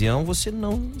outra ocasião, você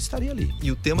não estaria ali.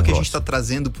 E o tema que a gente está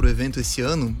trazendo para o evento esse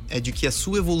ano é de que a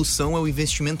sua evolução é o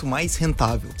investimento mais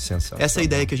rentável. Sensacional. Essa é a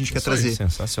ideia que a gente quer trazer.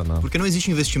 Sensacional. Porque não existe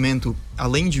investimento,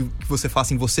 além de que você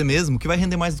faça em você mesmo, que vai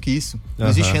render mais do que isso. Não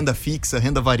existe renda fixa,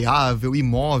 renda variável,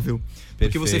 imóvel.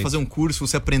 Porque você fazer um curso,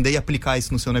 você aprender e aplicar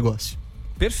isso no seu negócio.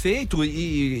 Perfeito,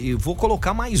 e vou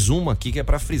colocar mais uma aqui que é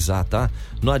para frisar, tá?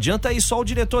 Não adianta ir só o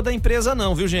diretor da empresa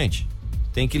não, viu, gente?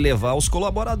 Tem que levar os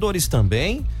colaboradores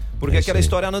também, porque aquela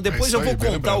história, depois eu vou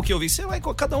contar o que eu vi. Você vai,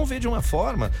 cada um vê de uma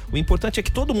forma. O importante é que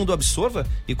todo mundo absorva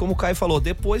e, como o Caio falou,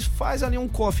 depois faz ali um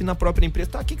coffee na própria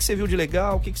empresa. Tá, o que você viu de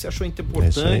legal, o que você achou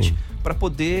importante, para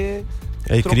poder...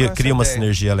 Aí cria uma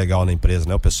sinergia legal na empresa,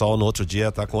 né? O pessoal no outro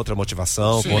dia tá com outra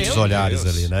motivação, com outros olhares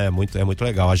ali, né? É muito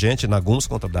legal. A gente, na Gumz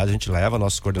Contabilidade, a gente leva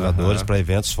nossos coordenadores para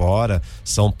eventos fora,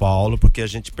 São Paulo, porque a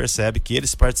gente percebe que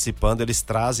eles participando, eles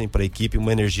trazem para a equipe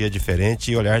uma energia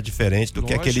diferente e olhar diferente do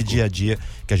que aquele dia a dia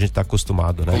que a gente tá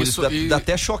acostumado, né? Isso dá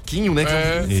até choquinho, né?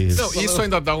 Isso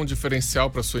ainda dá um diferencial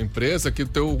para sua empresa, que o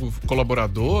teu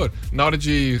colaborador, na hora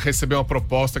de receber uma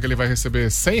proposta que ele vai receber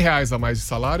R$100 a mais de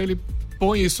salário, ele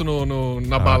põe isso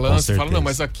na balança e fala, não,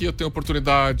 mas aqui eu tenho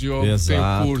oportunidade, eu tenho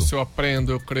curso, eu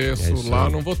aprendo, eu cresço, lá eu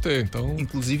não vou ter. Então,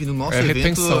 inclusive no nosso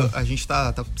evento, a gente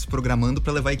tá se programando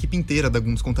para levar a equipe inteira da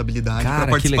Gumz Contabilidade para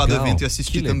participar do evento e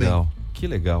assistir também. Que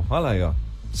legal, olha aí, ó.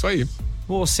 Isso aí.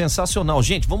 Sensacional.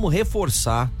 Gente, vamos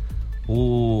reforçar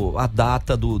a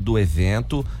data do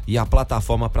evento e a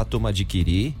plataforma para a turma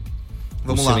adquirir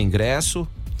o seu ingresso.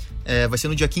 Vai ser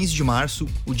no dia 15 de março,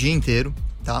 o dia inteiro.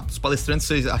 Tá? Os palestrantes,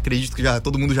 vocês acredito que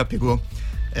todo mundo já pegou.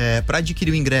 Para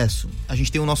adquirir o ingresso, a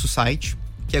gente tem o nosso site,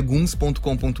 que é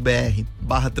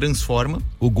gumz.com.br/transforma.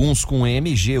 O Gumz com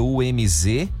M,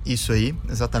 G-U-M-Z. Isso aí,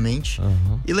 exatamente.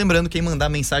 E lembrando, quem mandar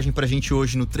mensagem pra gente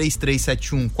hoje no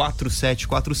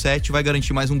 3371-4747 vai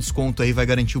garantir mais um desconto aí, vai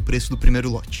garantir o preço do primeiro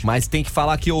lote. Mas tem que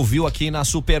falar que ouviu aqui na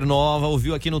Supernova,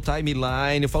 ouviu aqui no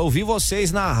Timeline, ouvi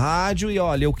vocês na rádio e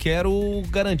olha, eu quero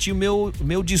garantir o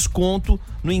meu desconto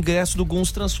no ingresso do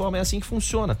Gumz Transforma. É assim que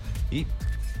funciona. E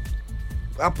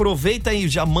aproveita aí,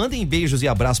 já mandem beijos e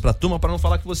abraços pra turma, pra não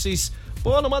falar que vocês,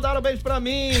 não mandaram beijo pra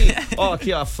mim. Ó,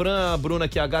 aqui, ó, a Fran, a Bruna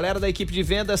aqui, a galera da equipe de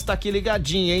vendas tá aqui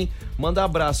ligadinha, hein? Manda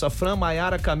abraço, a Fran,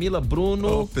 Maiara, Camila,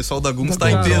 Bruno. O pessoal da Gumz tá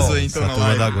em peso aí, então. A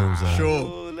turma da Gumz,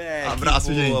 show. Moleque,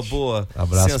 abraço, gente. Boa.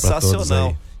 Abraço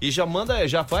sensacional. E já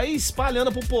vai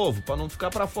espalhando pro povo, pra não ficar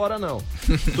pra fora, não.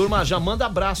 Turma, já manda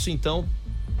abraço, então,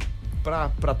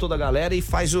 pra toda a galera e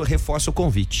reforça o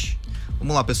convite.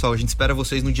 Vamos lá, pessoal, a gente espera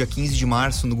vocês no dia 15 de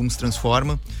março no Gumz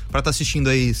Transforma, para estar assistindo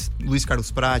aí Luiz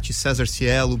Carlos Prati, César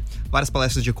Cielo, várias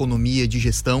palestras de economia, de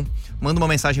gestão. Manda uma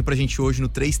mensagem pra gente hoje no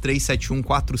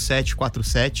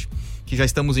 3371-4747, que já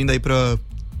estamos indo aí pra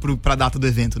data do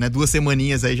evento, né? 2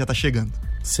 semaninhas aí já tá chegando.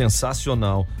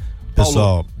 Sensacional.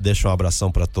 Pessoal, deixa um abração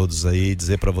para todos aí,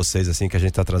 dizer para vocês assim que a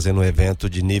gente tá trazendo um evento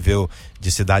de nível de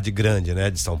cidade grande,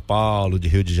 né? De São Paulo, de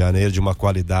Rio de Janeiro, de uma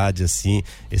qualidade assim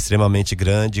extremamente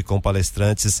grande, com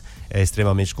palestrantes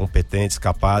extremamente competentes,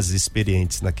 capazes e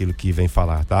experientes naquilo que vem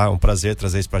falar, tá? É um prazer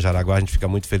trazer isso para Jaraguá, a gente fica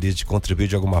muito feliz de contribuir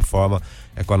de alguma forma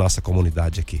com a nossa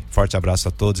comunidade aqui. Forte abraço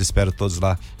a todos, espero todos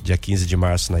lá dia 15 de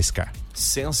março na SCAR.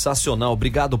 Sensacional,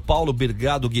 obrigado Paulo,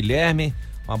 obrigado Guilherme,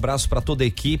 um abraço para toda a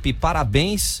equipe,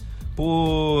 parabéns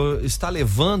por estar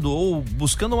levando ou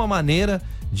buscando uma maneira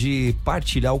de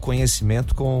partilhar o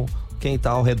conhecimento com quem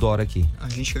está ao redor aqui. A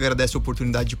gente que agradece a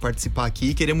oportunidade de participar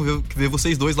aqui e queremos ver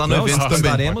vocês dois lá no evento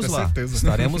também.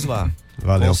 Estaremos lá.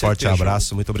 Valeu, um forte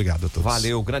abraço, muito obrigado a todos.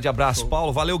 Valeu, grande abraço,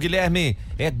 Paulo, valeu, Guilherme.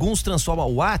 Gumz Transforma,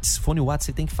 fone WhatsApp,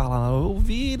 você tem que falar lá. Eu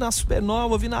vi na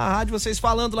Supernova, eu vi na rádio vocês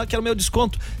falando lá que era o meu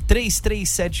desconto,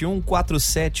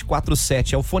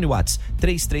 3371-4747, é o fone WhatsApp,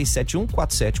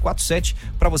 3371-4747,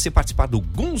 para você participar do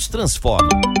Gumz Transforma.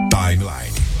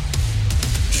 Timeline.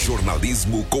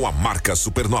 Jornalismo com a marca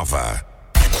Supernova.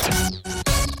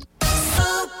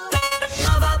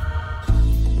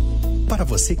 Para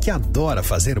você que adora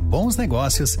fazer bons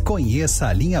negócios, conheça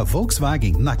a linha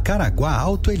Volkswagen na Caraguá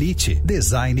Auto Elite.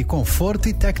 Design, conforto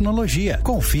e tecnologia.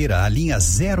 Confira a linha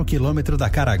 0 km da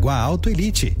Caraguá Auto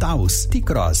Elite. Taos,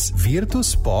 T-Cross,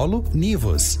 Virtus, Polo,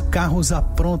 Nivus. Carros à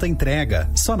pronta entrega.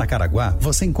 Só na Caraguá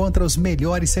você encontra os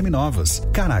melhores seminovos.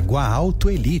 Caraguá Auto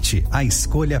Elite, a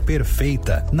escolha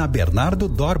perfeita. Na Bernardo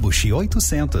Dorbusch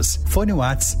 800. Fone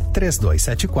WhatsApp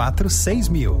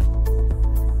 3274-6000.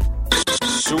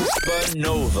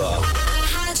 Supernova.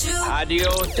 Rádio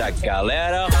da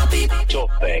galera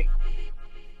Top.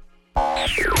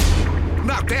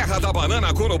 Na terra da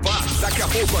banana Corupá, daqui a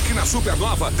pouco aqui na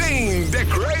Supernova tem The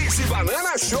Crazy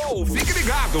Banana Show. Fique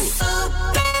ligado.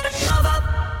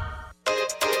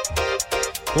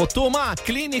 Ô turma,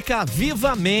 Clínica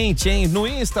Vivamente, hein? No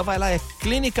Insta vai lá, é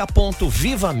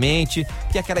clínica.vivamente,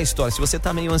 que é aquela história, se você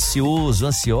tá meio ansioso,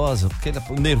 ansiosa,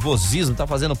 o nervosismo tá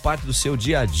fazendo parte do seu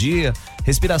dia a dia,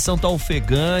 respiração tá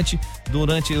ofegante,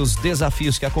 durante os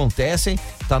desafios que acontecem,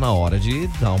 tá na hora de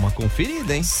dar uma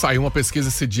conferida, hein? Saiu uma pesquisa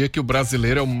esse dia que o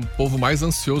brasileiro é o povo mais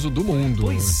ansioso do mundo.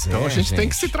 Pois então é, a gente tem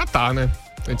que se tratar, né?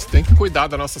 A gente tem que cuidar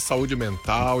da nossa saúde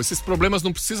mental. Esses problemas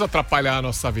não precisam atrapalhar a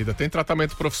nossa vida. Tem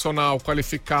tratamento profissional,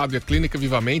 qualificado, e a Clínica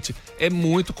Vivamente é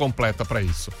muito completa para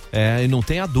isso. É, e não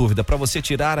tenha dúvida, para você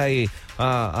tirar aí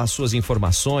as suas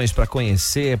informações, para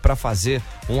conhecer, para fazer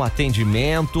um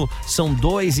atendimento, são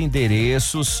 2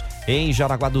 endereços em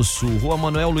Jaraguá do Sul. Rua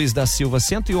Manuel Luiz da Silva,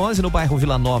 111, no bairro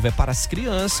Vila Nova, é para as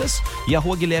crianças, e a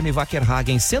Rua Guilherme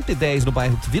Wackerhagen, 110, no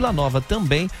bairro Vila Nova,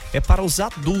 também é para os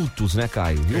adultos, né,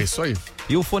 Caio? É isso aí.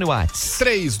 E o fone Whats?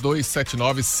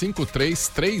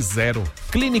 3279-5330.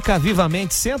 Clínica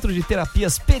Vivamente, Centro de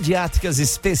Terapias Pediátricas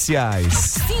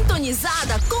Especiais.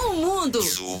 Sintonizada com o mundo.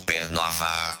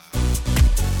 Supernova.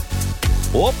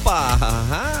 Opa!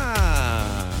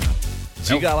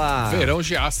 Diga lá. Verão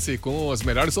Giasse, com as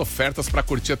melhores ofertas para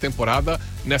curtir a temporada.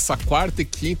 Nessa quarta e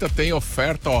quinta tem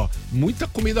oferta, ó. Muita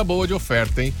comida boa de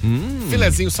oferta, hein?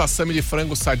 Filezinho sassami de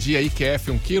frango sadia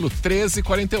IQF 1 kg,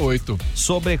 R$13,48.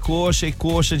 Sobrecoxa e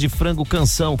coxa de frango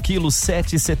canção, quilo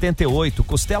R$7,78.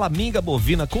 Costela minga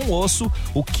bovina com osso,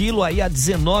 o quilo aí a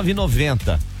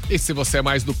R$19,90. E se você é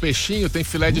mais do peixinho, tem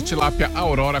filé de tilápia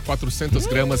Aurora 400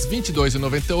 gramas,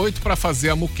 R$22,98. Para fazer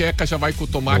a muqueca, já vai com o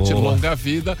tomate longa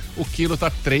vida, o quilo tá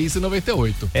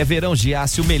R$3,98. É Verão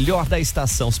Giasse, o melhor da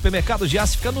estação. Supermercado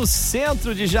Giasse fica no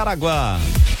centro de Jaraguá.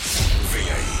 Vem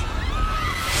aí.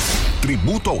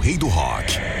 Tributo ao rei do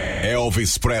rock.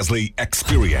 Elvis Presley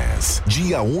Experience.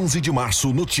 Dia 11 de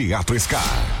março no Teatro Scar.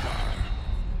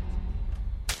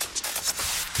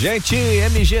 Gente,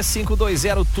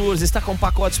 MG520 Tours está com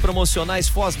pacotes promocionais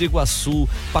Foz do Iguaçu,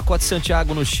 pacote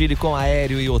Santiago no Chile com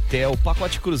aéreo e hotel,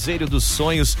 pacote Cruzeiro dos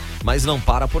Sonhos, mas não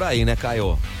para por aí, né,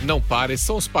 Caio? Não para, esses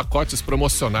são os pacotes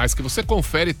promocionais que você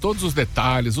confere todos os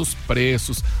detalhes, os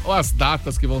preços, ou as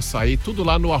datas que vão sair, tudo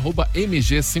lá no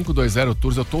 @MG520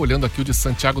 Tours. Eu tô olhando aqui o de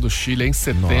Santiago do Chile, em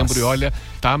setembro. Nossa. E olha,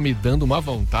 tá me dando uma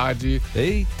vontade.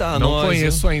 Eita, não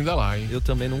conheço ainda lá, hein? Eu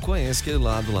também não conheço aquele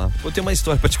lado lá. Eu tenho uma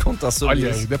história pra te contar sobre isso.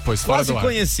 Olha aí, depois, fora do ar. Quase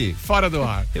conheci. Fora do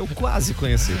ar. Eu quase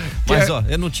conheci. Mas, ó,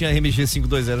 eu não tinha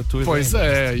MG520 Tours. Pois ainda.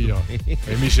 É, aí, ó.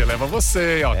 MG leva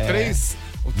você, ó.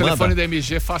 O telefone da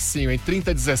MG facinho, em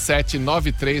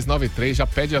 3017-9393, já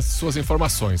pede as suas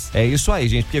informações. É isso aí,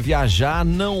 gente, porque viajar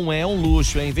não é um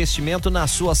luxo, é investimento na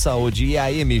sua saúde. E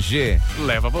a MG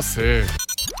leva você.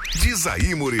 Diz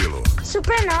aí, Murilo.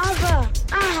 Supernova,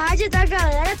 a rádio da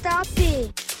galera top.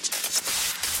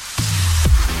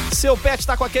 Seu pet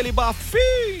tá com aquele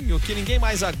bafinho que ninguém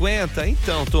mais aguenta.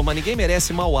 Então, turma, ninguém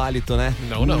merece mau hálito, né?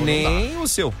 Não. Nem não o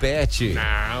seu pet.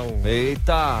 Não.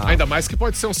 Eita. Ainda mais que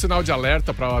pode ser um sinal de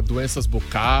alerta para doenças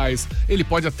bucais. Ele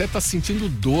pode até estar sentindo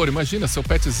dor. Imagina, seu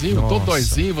petzinho todo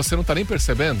dóizinho, você não tá nem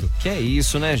percebendo. Que é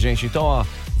isso, né, gente? Então, ó,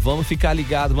 vamos ficar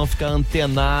ligado, vamos ficar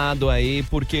antenado aí,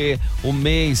 porque o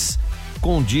mês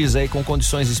condiz aí com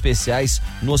condições especiais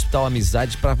no Hospital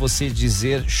Amizade para você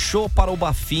dizer show para o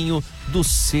bafinho do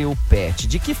seu pet.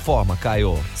 De que forma,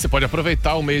 Caio? Você pode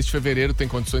aproveitar o mês de fevereiro, tem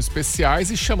condições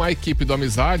especiais, e chamar a equipe do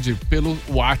Amizade pelo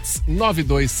WhatsApp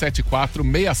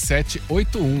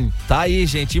 92746781. Tá aí,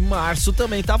 gente. Março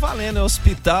também tá valendo, é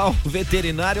Hospital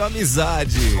Veterinário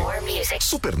Amizade.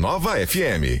 Supernova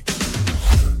FM.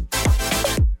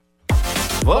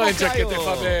 Vamos, Caio.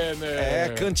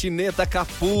 É, Cantineta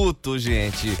Caputo,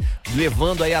 gente.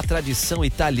 Levando aí a tradição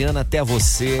italiana até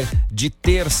você, de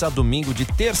terça a domingo, de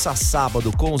terça a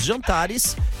sábado com os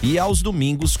jantares e aos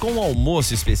domingos com o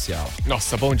almoço especial.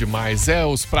 Nossa, bom demais. É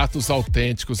os pratos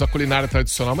autênticos, a culinária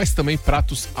tradicional, mas também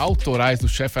pratos autorais do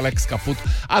chefe Alex Caputo.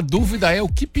 A dúvida é o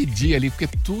que pedir ali, porque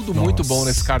tudo muito bom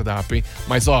nesse cardápio, hein?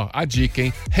 Mas ó, a dica,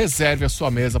 hein? Reserve a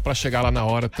sua mesa pra chegar lá na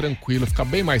hora, tranquilo, fica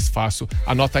bem mais fácil.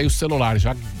 Anota aí o celular,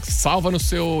 já salva na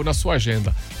sua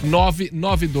agenda.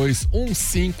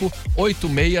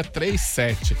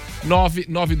 992158637.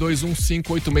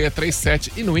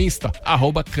 992158637 e no Insta,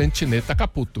 @Cantineta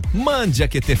Caputo. Mande a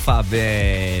que te fa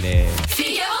bene.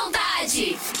 Fique à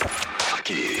vontade.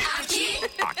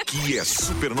 Aqui é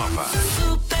Supernova.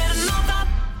 Supernova.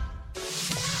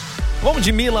 Vamos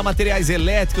de Mila Materiais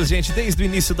Elétricos, gente. Desde o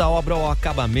início da obra ao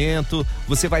acabamento,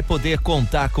 você vai poder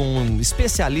contar com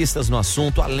especialistas no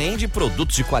assunto, além de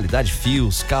produtos de qualidade,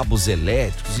 fios, cabos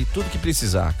elétricos e tudo que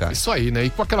precisar, cara. Isso aí, né?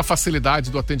 E com aquela facilidade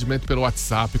do atendimento pelo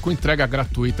WhatsApp, com entrega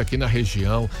gratuita aqui na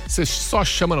região, você só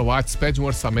chama no WhatsApp, pede um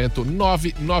orçamento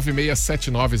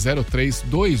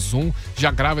 996790321.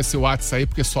 Já grava esse WhatsApp aí,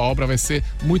 porque sua obra vai ser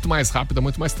muito mais rápida,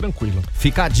 muito mais tranquila.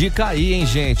 Fica a dica aí, hein,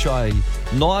 gente? Olha aí,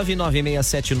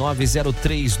 996790321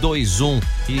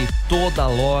 e toda a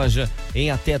loja em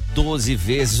até 12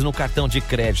 vezes no cartão de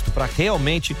crédito, para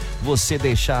realmente você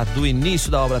deixar do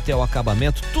início da obra até o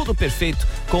acabamento tudo perfeito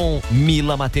com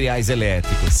Mila Materiais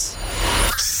Elétricos.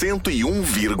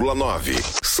 101,9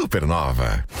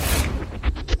 Supernova.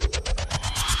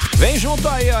 Vem junto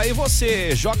aí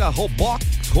você joga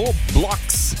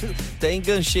Roblox. Até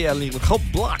enganchei a língua.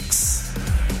 Roblox.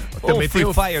 Também Free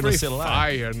tem Fire o no celular.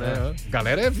 Free Fire, né?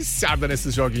 Galera é viciada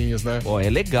nesses joguinhos, né? Ó, é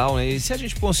legal, né? E se a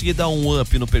gente conseguir dar um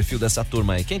up no perfil dessa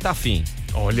turma aí, quem tá afim?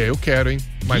 Olha, eu quero, hein?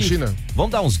 Imagina.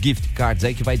 Vamos dar uns gift cards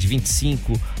aí que vai de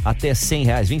 25 até 100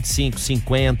 reais, 25,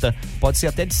 50, pode ser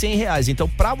até de 100 reais. Então,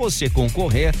 pra você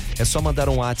concorrer, é só mandar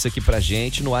um WhatsApp aqui pra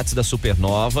gente, no WhatsApp da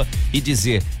Supernova, e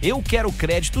dizer, eu quero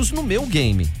créditos no meu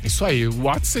game. Isso aí, o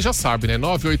WhatsApp você já sabe, né?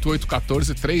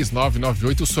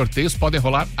 988-14-3998, os sorteios podem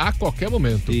rolar a qualquer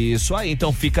momento. Isso aí,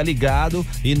 então fica ligado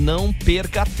e não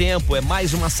perca tempo. É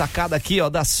mais uma sacada aqui, ó,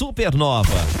 da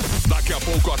Supernova. Daqui a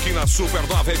pouco aqui na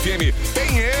Supernova FM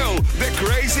tem eu, The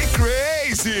Crazy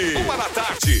Crazy. 1h da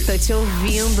tarde. Tô te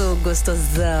ouvindo,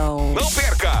 gostosão. Não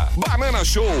perca, Banana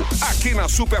Show aqui na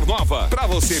Supernova, pra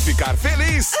você ficar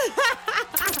feliz,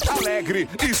 alegre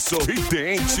e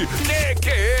sorridente. Que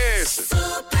é esse?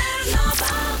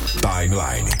 Supernova.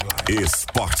 Timeline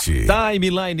Esporte.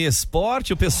 Timeline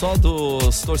Esporte, o pessoal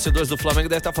dos torcedores do Flamengo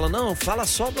deve estar falando, não, fala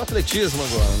só do atletismo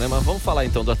agora, né? Mas vamos falar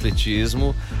então do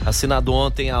atletismo. Assinado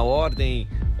ontem a ordem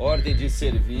de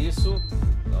serviço.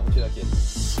 Vamos tirar aqui.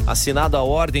 Assinado a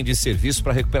ordem de serviço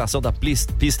para recuperação da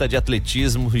pista de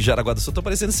atletismo em Jaraguá do Sul. Tô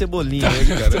parecendo cebolinha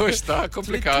hoje, cara. Hoje tá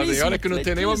complicado, e olha que não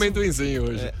tem nem um amendoinzinho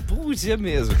hoje. Putz, é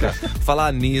mesmo, cara.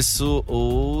 Falar nisso,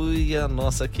 oi, a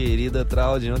nossa querida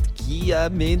Traude, que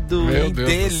amendoim Meu Deus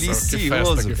delicioso. Do céu, que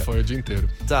festa que foi o dia inteiro.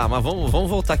 Tá, mas vamos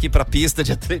voltar aqui pra pista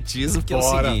de atletismo, que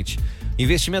Bora. É o seguinte...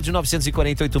 Investimento de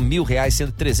R$948 mil,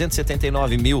 sendo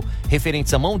 379 mil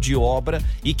referentes à mão de obra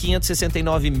e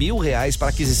R$569 mil para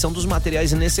aquisição dos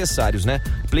materiais necessários, né?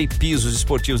 Play Pisos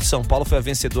Esportivos de São Paulo foi a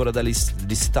vencedora da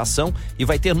licitação e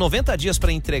vai ter 90 dias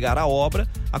para entregar a obra,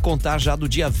 a contar já do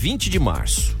dia 20 de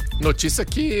março. Notícia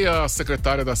que a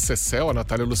secretária da CECEL, a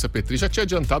Natália Lúcia Petri, já tinha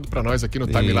adiantado para nós aqui no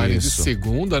timeline de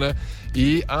segunda, né?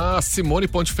 E a Simone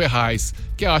Ponte Ferraz,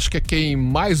 que eu acho que é quem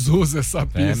mais usa essa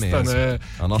pista, né?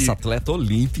 A nossa atleta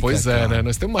olímpica. Pois é, né?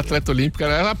 Nós temos uma atleta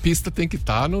olímpica, a pista tem que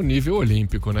estar no nível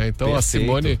olímpico, né? Então a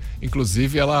Simone,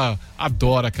 inclusive, ela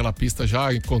adora aquela pista,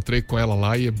 já encontrei com ela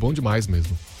lá e é bom demais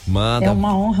mesmo. Manda. É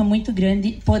uma honra muito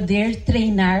grande poder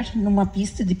treinar numa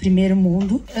pista de primeiro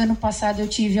mundo. Ano passado eu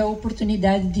tive a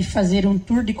oportunidade de fazer um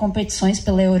tour de competições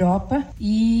pela Europa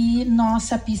e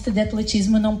nossa pista de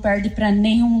atletismo não perde para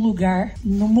nenhum lugar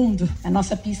no mundo. A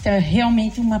nossa pista é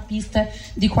realmente uma pista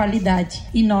de qualidade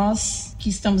e nós que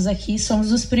estamos aqui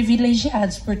somos os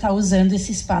privilegiados por estar usando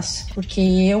esse espaço, porque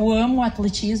eu amo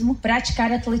atletismo,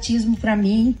 praticar atletismo para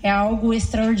mim é algo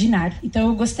extraordinário. Então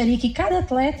eu gostaria que cada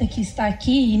atleta que está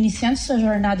aqui iniciando sua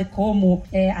jornada como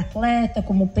atleta,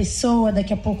 como pessoa,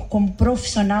 daqui a pouco como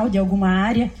profissional de alguma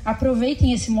área,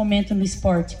 aproveitem esse momento no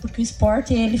esporte, porque o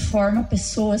esporte ele forma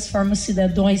pessoas, forma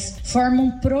cidadãos,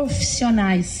 formam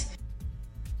profissionais.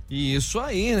 E isso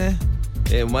aí, né?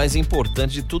 É o mais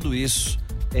importante de tudo isso.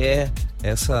 É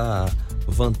essa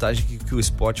vantagem que o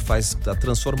esporte faz, a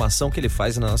transformação que ele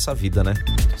faz na nossa vida, né?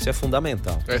 Isso é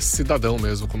fundamental. É cidadão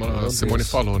mesmo, como a Simone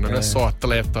falou, né? Não é só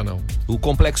atleta, não. O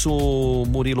Complexo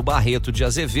Murilo Barreto de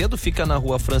Azevedo fica na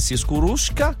rua Francisco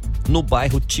Urusca, no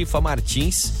bairro Tifa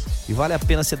Martins, e vale a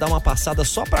pena você dar uma passada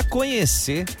só para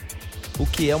conhecer o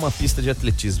que é uma pista de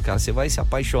atletismo, cara. Você vai se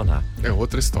apaixonar. É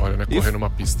outra história, né? Correr numa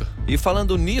pista. E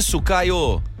falando nisso,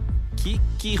 Caio,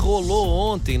 que rolou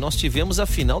ontem? Nós tivemos a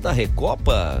final da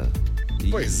Recopa.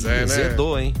 Pois é, né?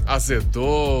 Azedou, hein?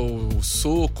 Azedou, o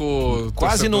suco.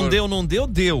 Quase torcedor... não deu.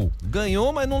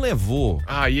 Ganhou, mas não levou.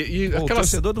 O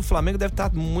torcedor do Flamengo deve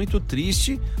estar muito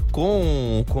triste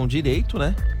com direito,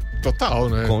 né? Total,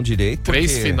 né? Com direito.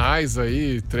 3 finais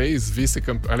aí, 3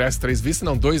 vice-campeões. Aliás, 2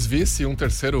 vice e um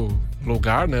terceiro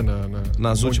lugar, né?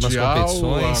 Nas últimas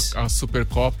competições. A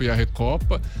Supercopa e a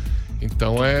Recopa.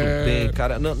 Então Tudo bem,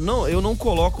 cara. Não, eu não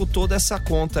coloco toda essa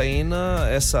conta aí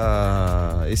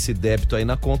esse débito aí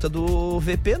na conta do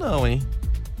VP, não, hein?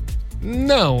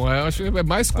 Não, eu acho que é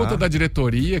mais conta da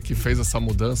diretoria que fez essa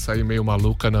mudança aí meio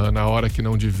maluca na hora que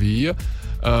não devia.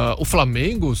 O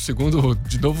Flamengo, segundo,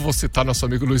 de novo vou citar nosso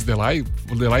amigo Luiz Delay,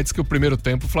 o Delay disse que o primeiro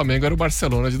tempo o Flamengo era o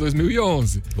Barcelona de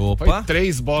 2011. Opa. Foi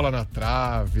 3 bolas na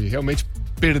trave, realmente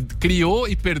criou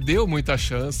e perdeu muita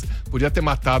chance. Podia ter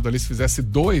matado ali, se fizesse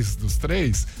 2 dos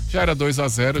 3, já era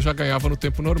 2-0, já ganhava no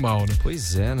tempo normal, né?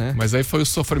 Pois é, né? Mas aí foi o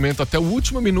sofrimento até o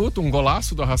último minuto, um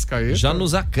golaço do Arrascaeta. Já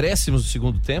nos acréscimos do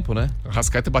segundo tempo, né? O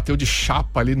Arrascaeta bateu de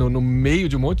chapa ali no meio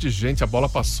de um monte de gente, a bola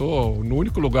passou no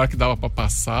único lugar que dava pra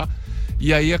passar.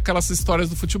 E aí aquelas histórias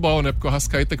do futebol, né? Porque o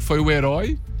Arrascaeta, que foi o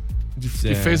herói,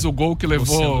 que fez o gol que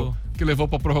levou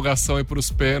pra prorrogação e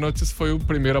pros pênaltis, foi o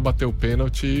primeiro a bater o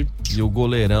pênalti. E o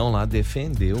goleirão lá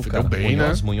defendeu cara. Bem,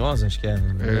 Munhoz, acho que é.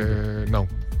 Não.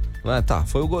 Tá,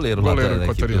 foi o goleiro lá da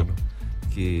equipe.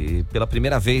 Que pela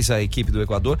primeira vez a equipe do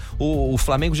Equador, o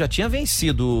Flamengo já tinha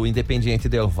vencido o Independiente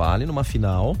del Valle numa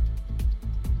final.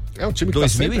 É um time que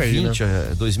 2020, tá sempre aí,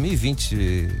 né?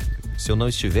 2020, se eu não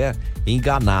estiver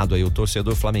enganado aí, o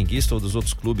torcedor flamenguista ou dos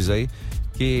outros clubes aí,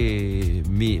 que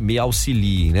me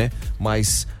auxiliem, né?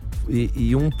 Mas,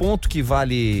 e um ponto que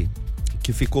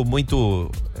ficou muito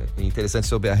interessante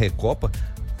sobre a Recopa,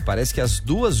 parece que as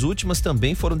 2 últimas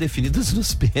também foram definidas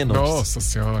nos pênaltis. Nossa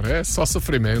senhora, é só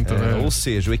sofrimento, né? Ou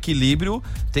seja, o equilíbrio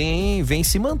vem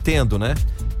se mantendo, né?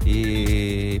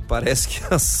 E parece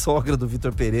que a sogra do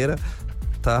Vitor Pereira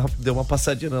deu uma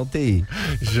passadinha na UTI.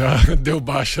 Já deu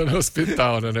baixa no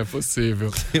hospital, né? Não é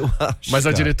possível. Eu acho. Mas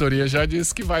a diretoria já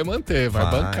disse que vai manter, vai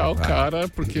bancar o cara,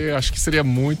 porque acho que seria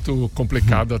muito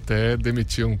complicado até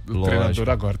demitir um treinador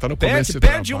agora. Tá no começo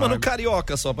perde uma no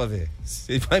Carioca só pra ver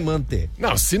se vai manter.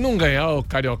 Não, se não ganhar o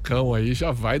Cariocão aí,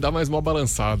 já vai dar mais uma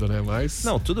balançada, né? Mas...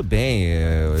 Não, tudo bem.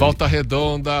 Volta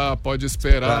Redonda, pode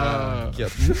esperar.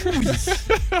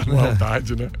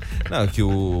 Maldade, né? Não, que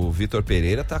o Vitor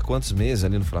Pereira tá há quantos meses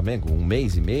ali no Flamengo? 1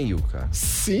 mês e meio, cara?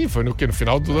 Sim, foi no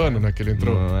final do ano, né, que ele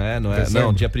entrou. Não é.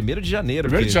 Não, dia 1º de janeiro.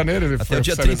 1º de janeiro ele até foi o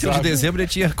dia 31 de dezembro ele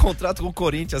tinha contrato com o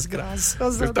Corinthians, graças a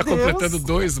Deus. Ele tá completando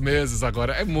 2 meses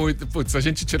agora. É muito, putz, a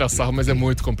gente tira sarro, mas é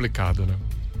muito complicado, né?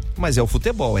 Mas é o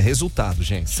futebol, é resultado,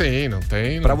 gente. Sim, não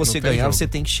tem. Pra você ganhar, você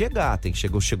tem que chegar.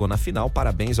 Chegou na final,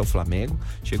 parabéns ao Flamengo.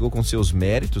 Chegou com seus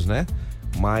méritos, né?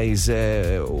 Mas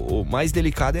o mais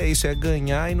delicado é isso, é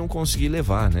ganhar e não conseguir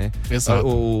levar, né? Exato.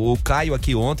 O Caio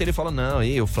aqui ontem, ele falou, não,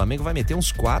 o Flamengo vai meter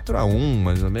uns 4-1,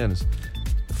 mais ou menos.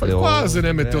 Foi quase,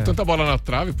 né? Meteu tanta bola na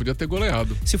trave, podia ter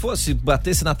goleado. Se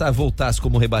batesse na trave e voltasse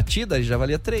como rebatida, já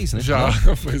valia 3, né? Já,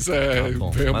 pois é.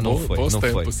 Mas não foi, bons não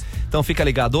tempos. foi. Então fica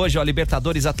ligado hoje, ó,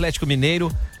 Libertadores, Atlético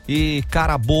Mineiro e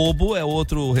Carabobo é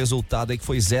outro resultado aí que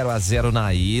foi 0-0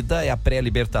 na ida, é a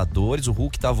pré-Libertadores, o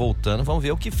Hulk tá voltando, vamos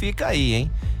ver o que fica aí,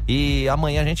 hein? E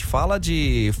amanhã a gente fala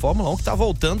de Fórmula 1 que tá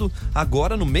voltando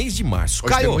agora no mês de março.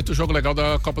 Hoje Caio, tem muito jogo legal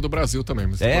da Copa do Brasil também,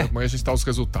 mas amanhã a gente tá os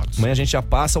resultados. Amanhã a gente já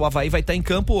passa, o Avaí vai estar em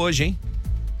campo hoje, hein?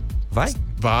 Vai?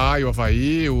 Vai, o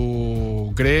Avaí,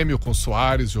 o Grêmio com o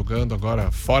Soares jogando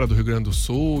agora fora do Rio Grande do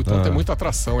Sul. Então tem muita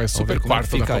atração, é super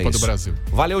quarto da Copa do Brasil.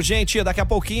 Valeu, gente. Daqui a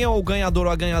pouquinho o ganhador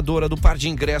ou a ganhadora do par de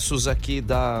ingressos aqui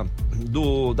da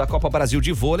Copa Brasil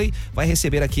de vôlei vai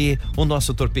receber aqui o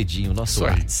nosso torpedinho, o nosso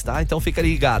WhatsApp, tá? Então fiquem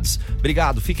ligados.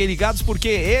 Obrigado, fiquem ligados porque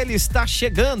ele está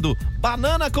chegando.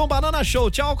 Banana com Banana Show.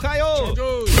 Tchau, Caio.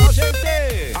 Tchau, gente.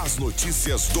 As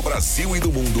notícias do Brasil e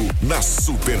do mundo na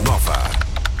Supernova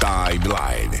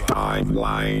Timeline.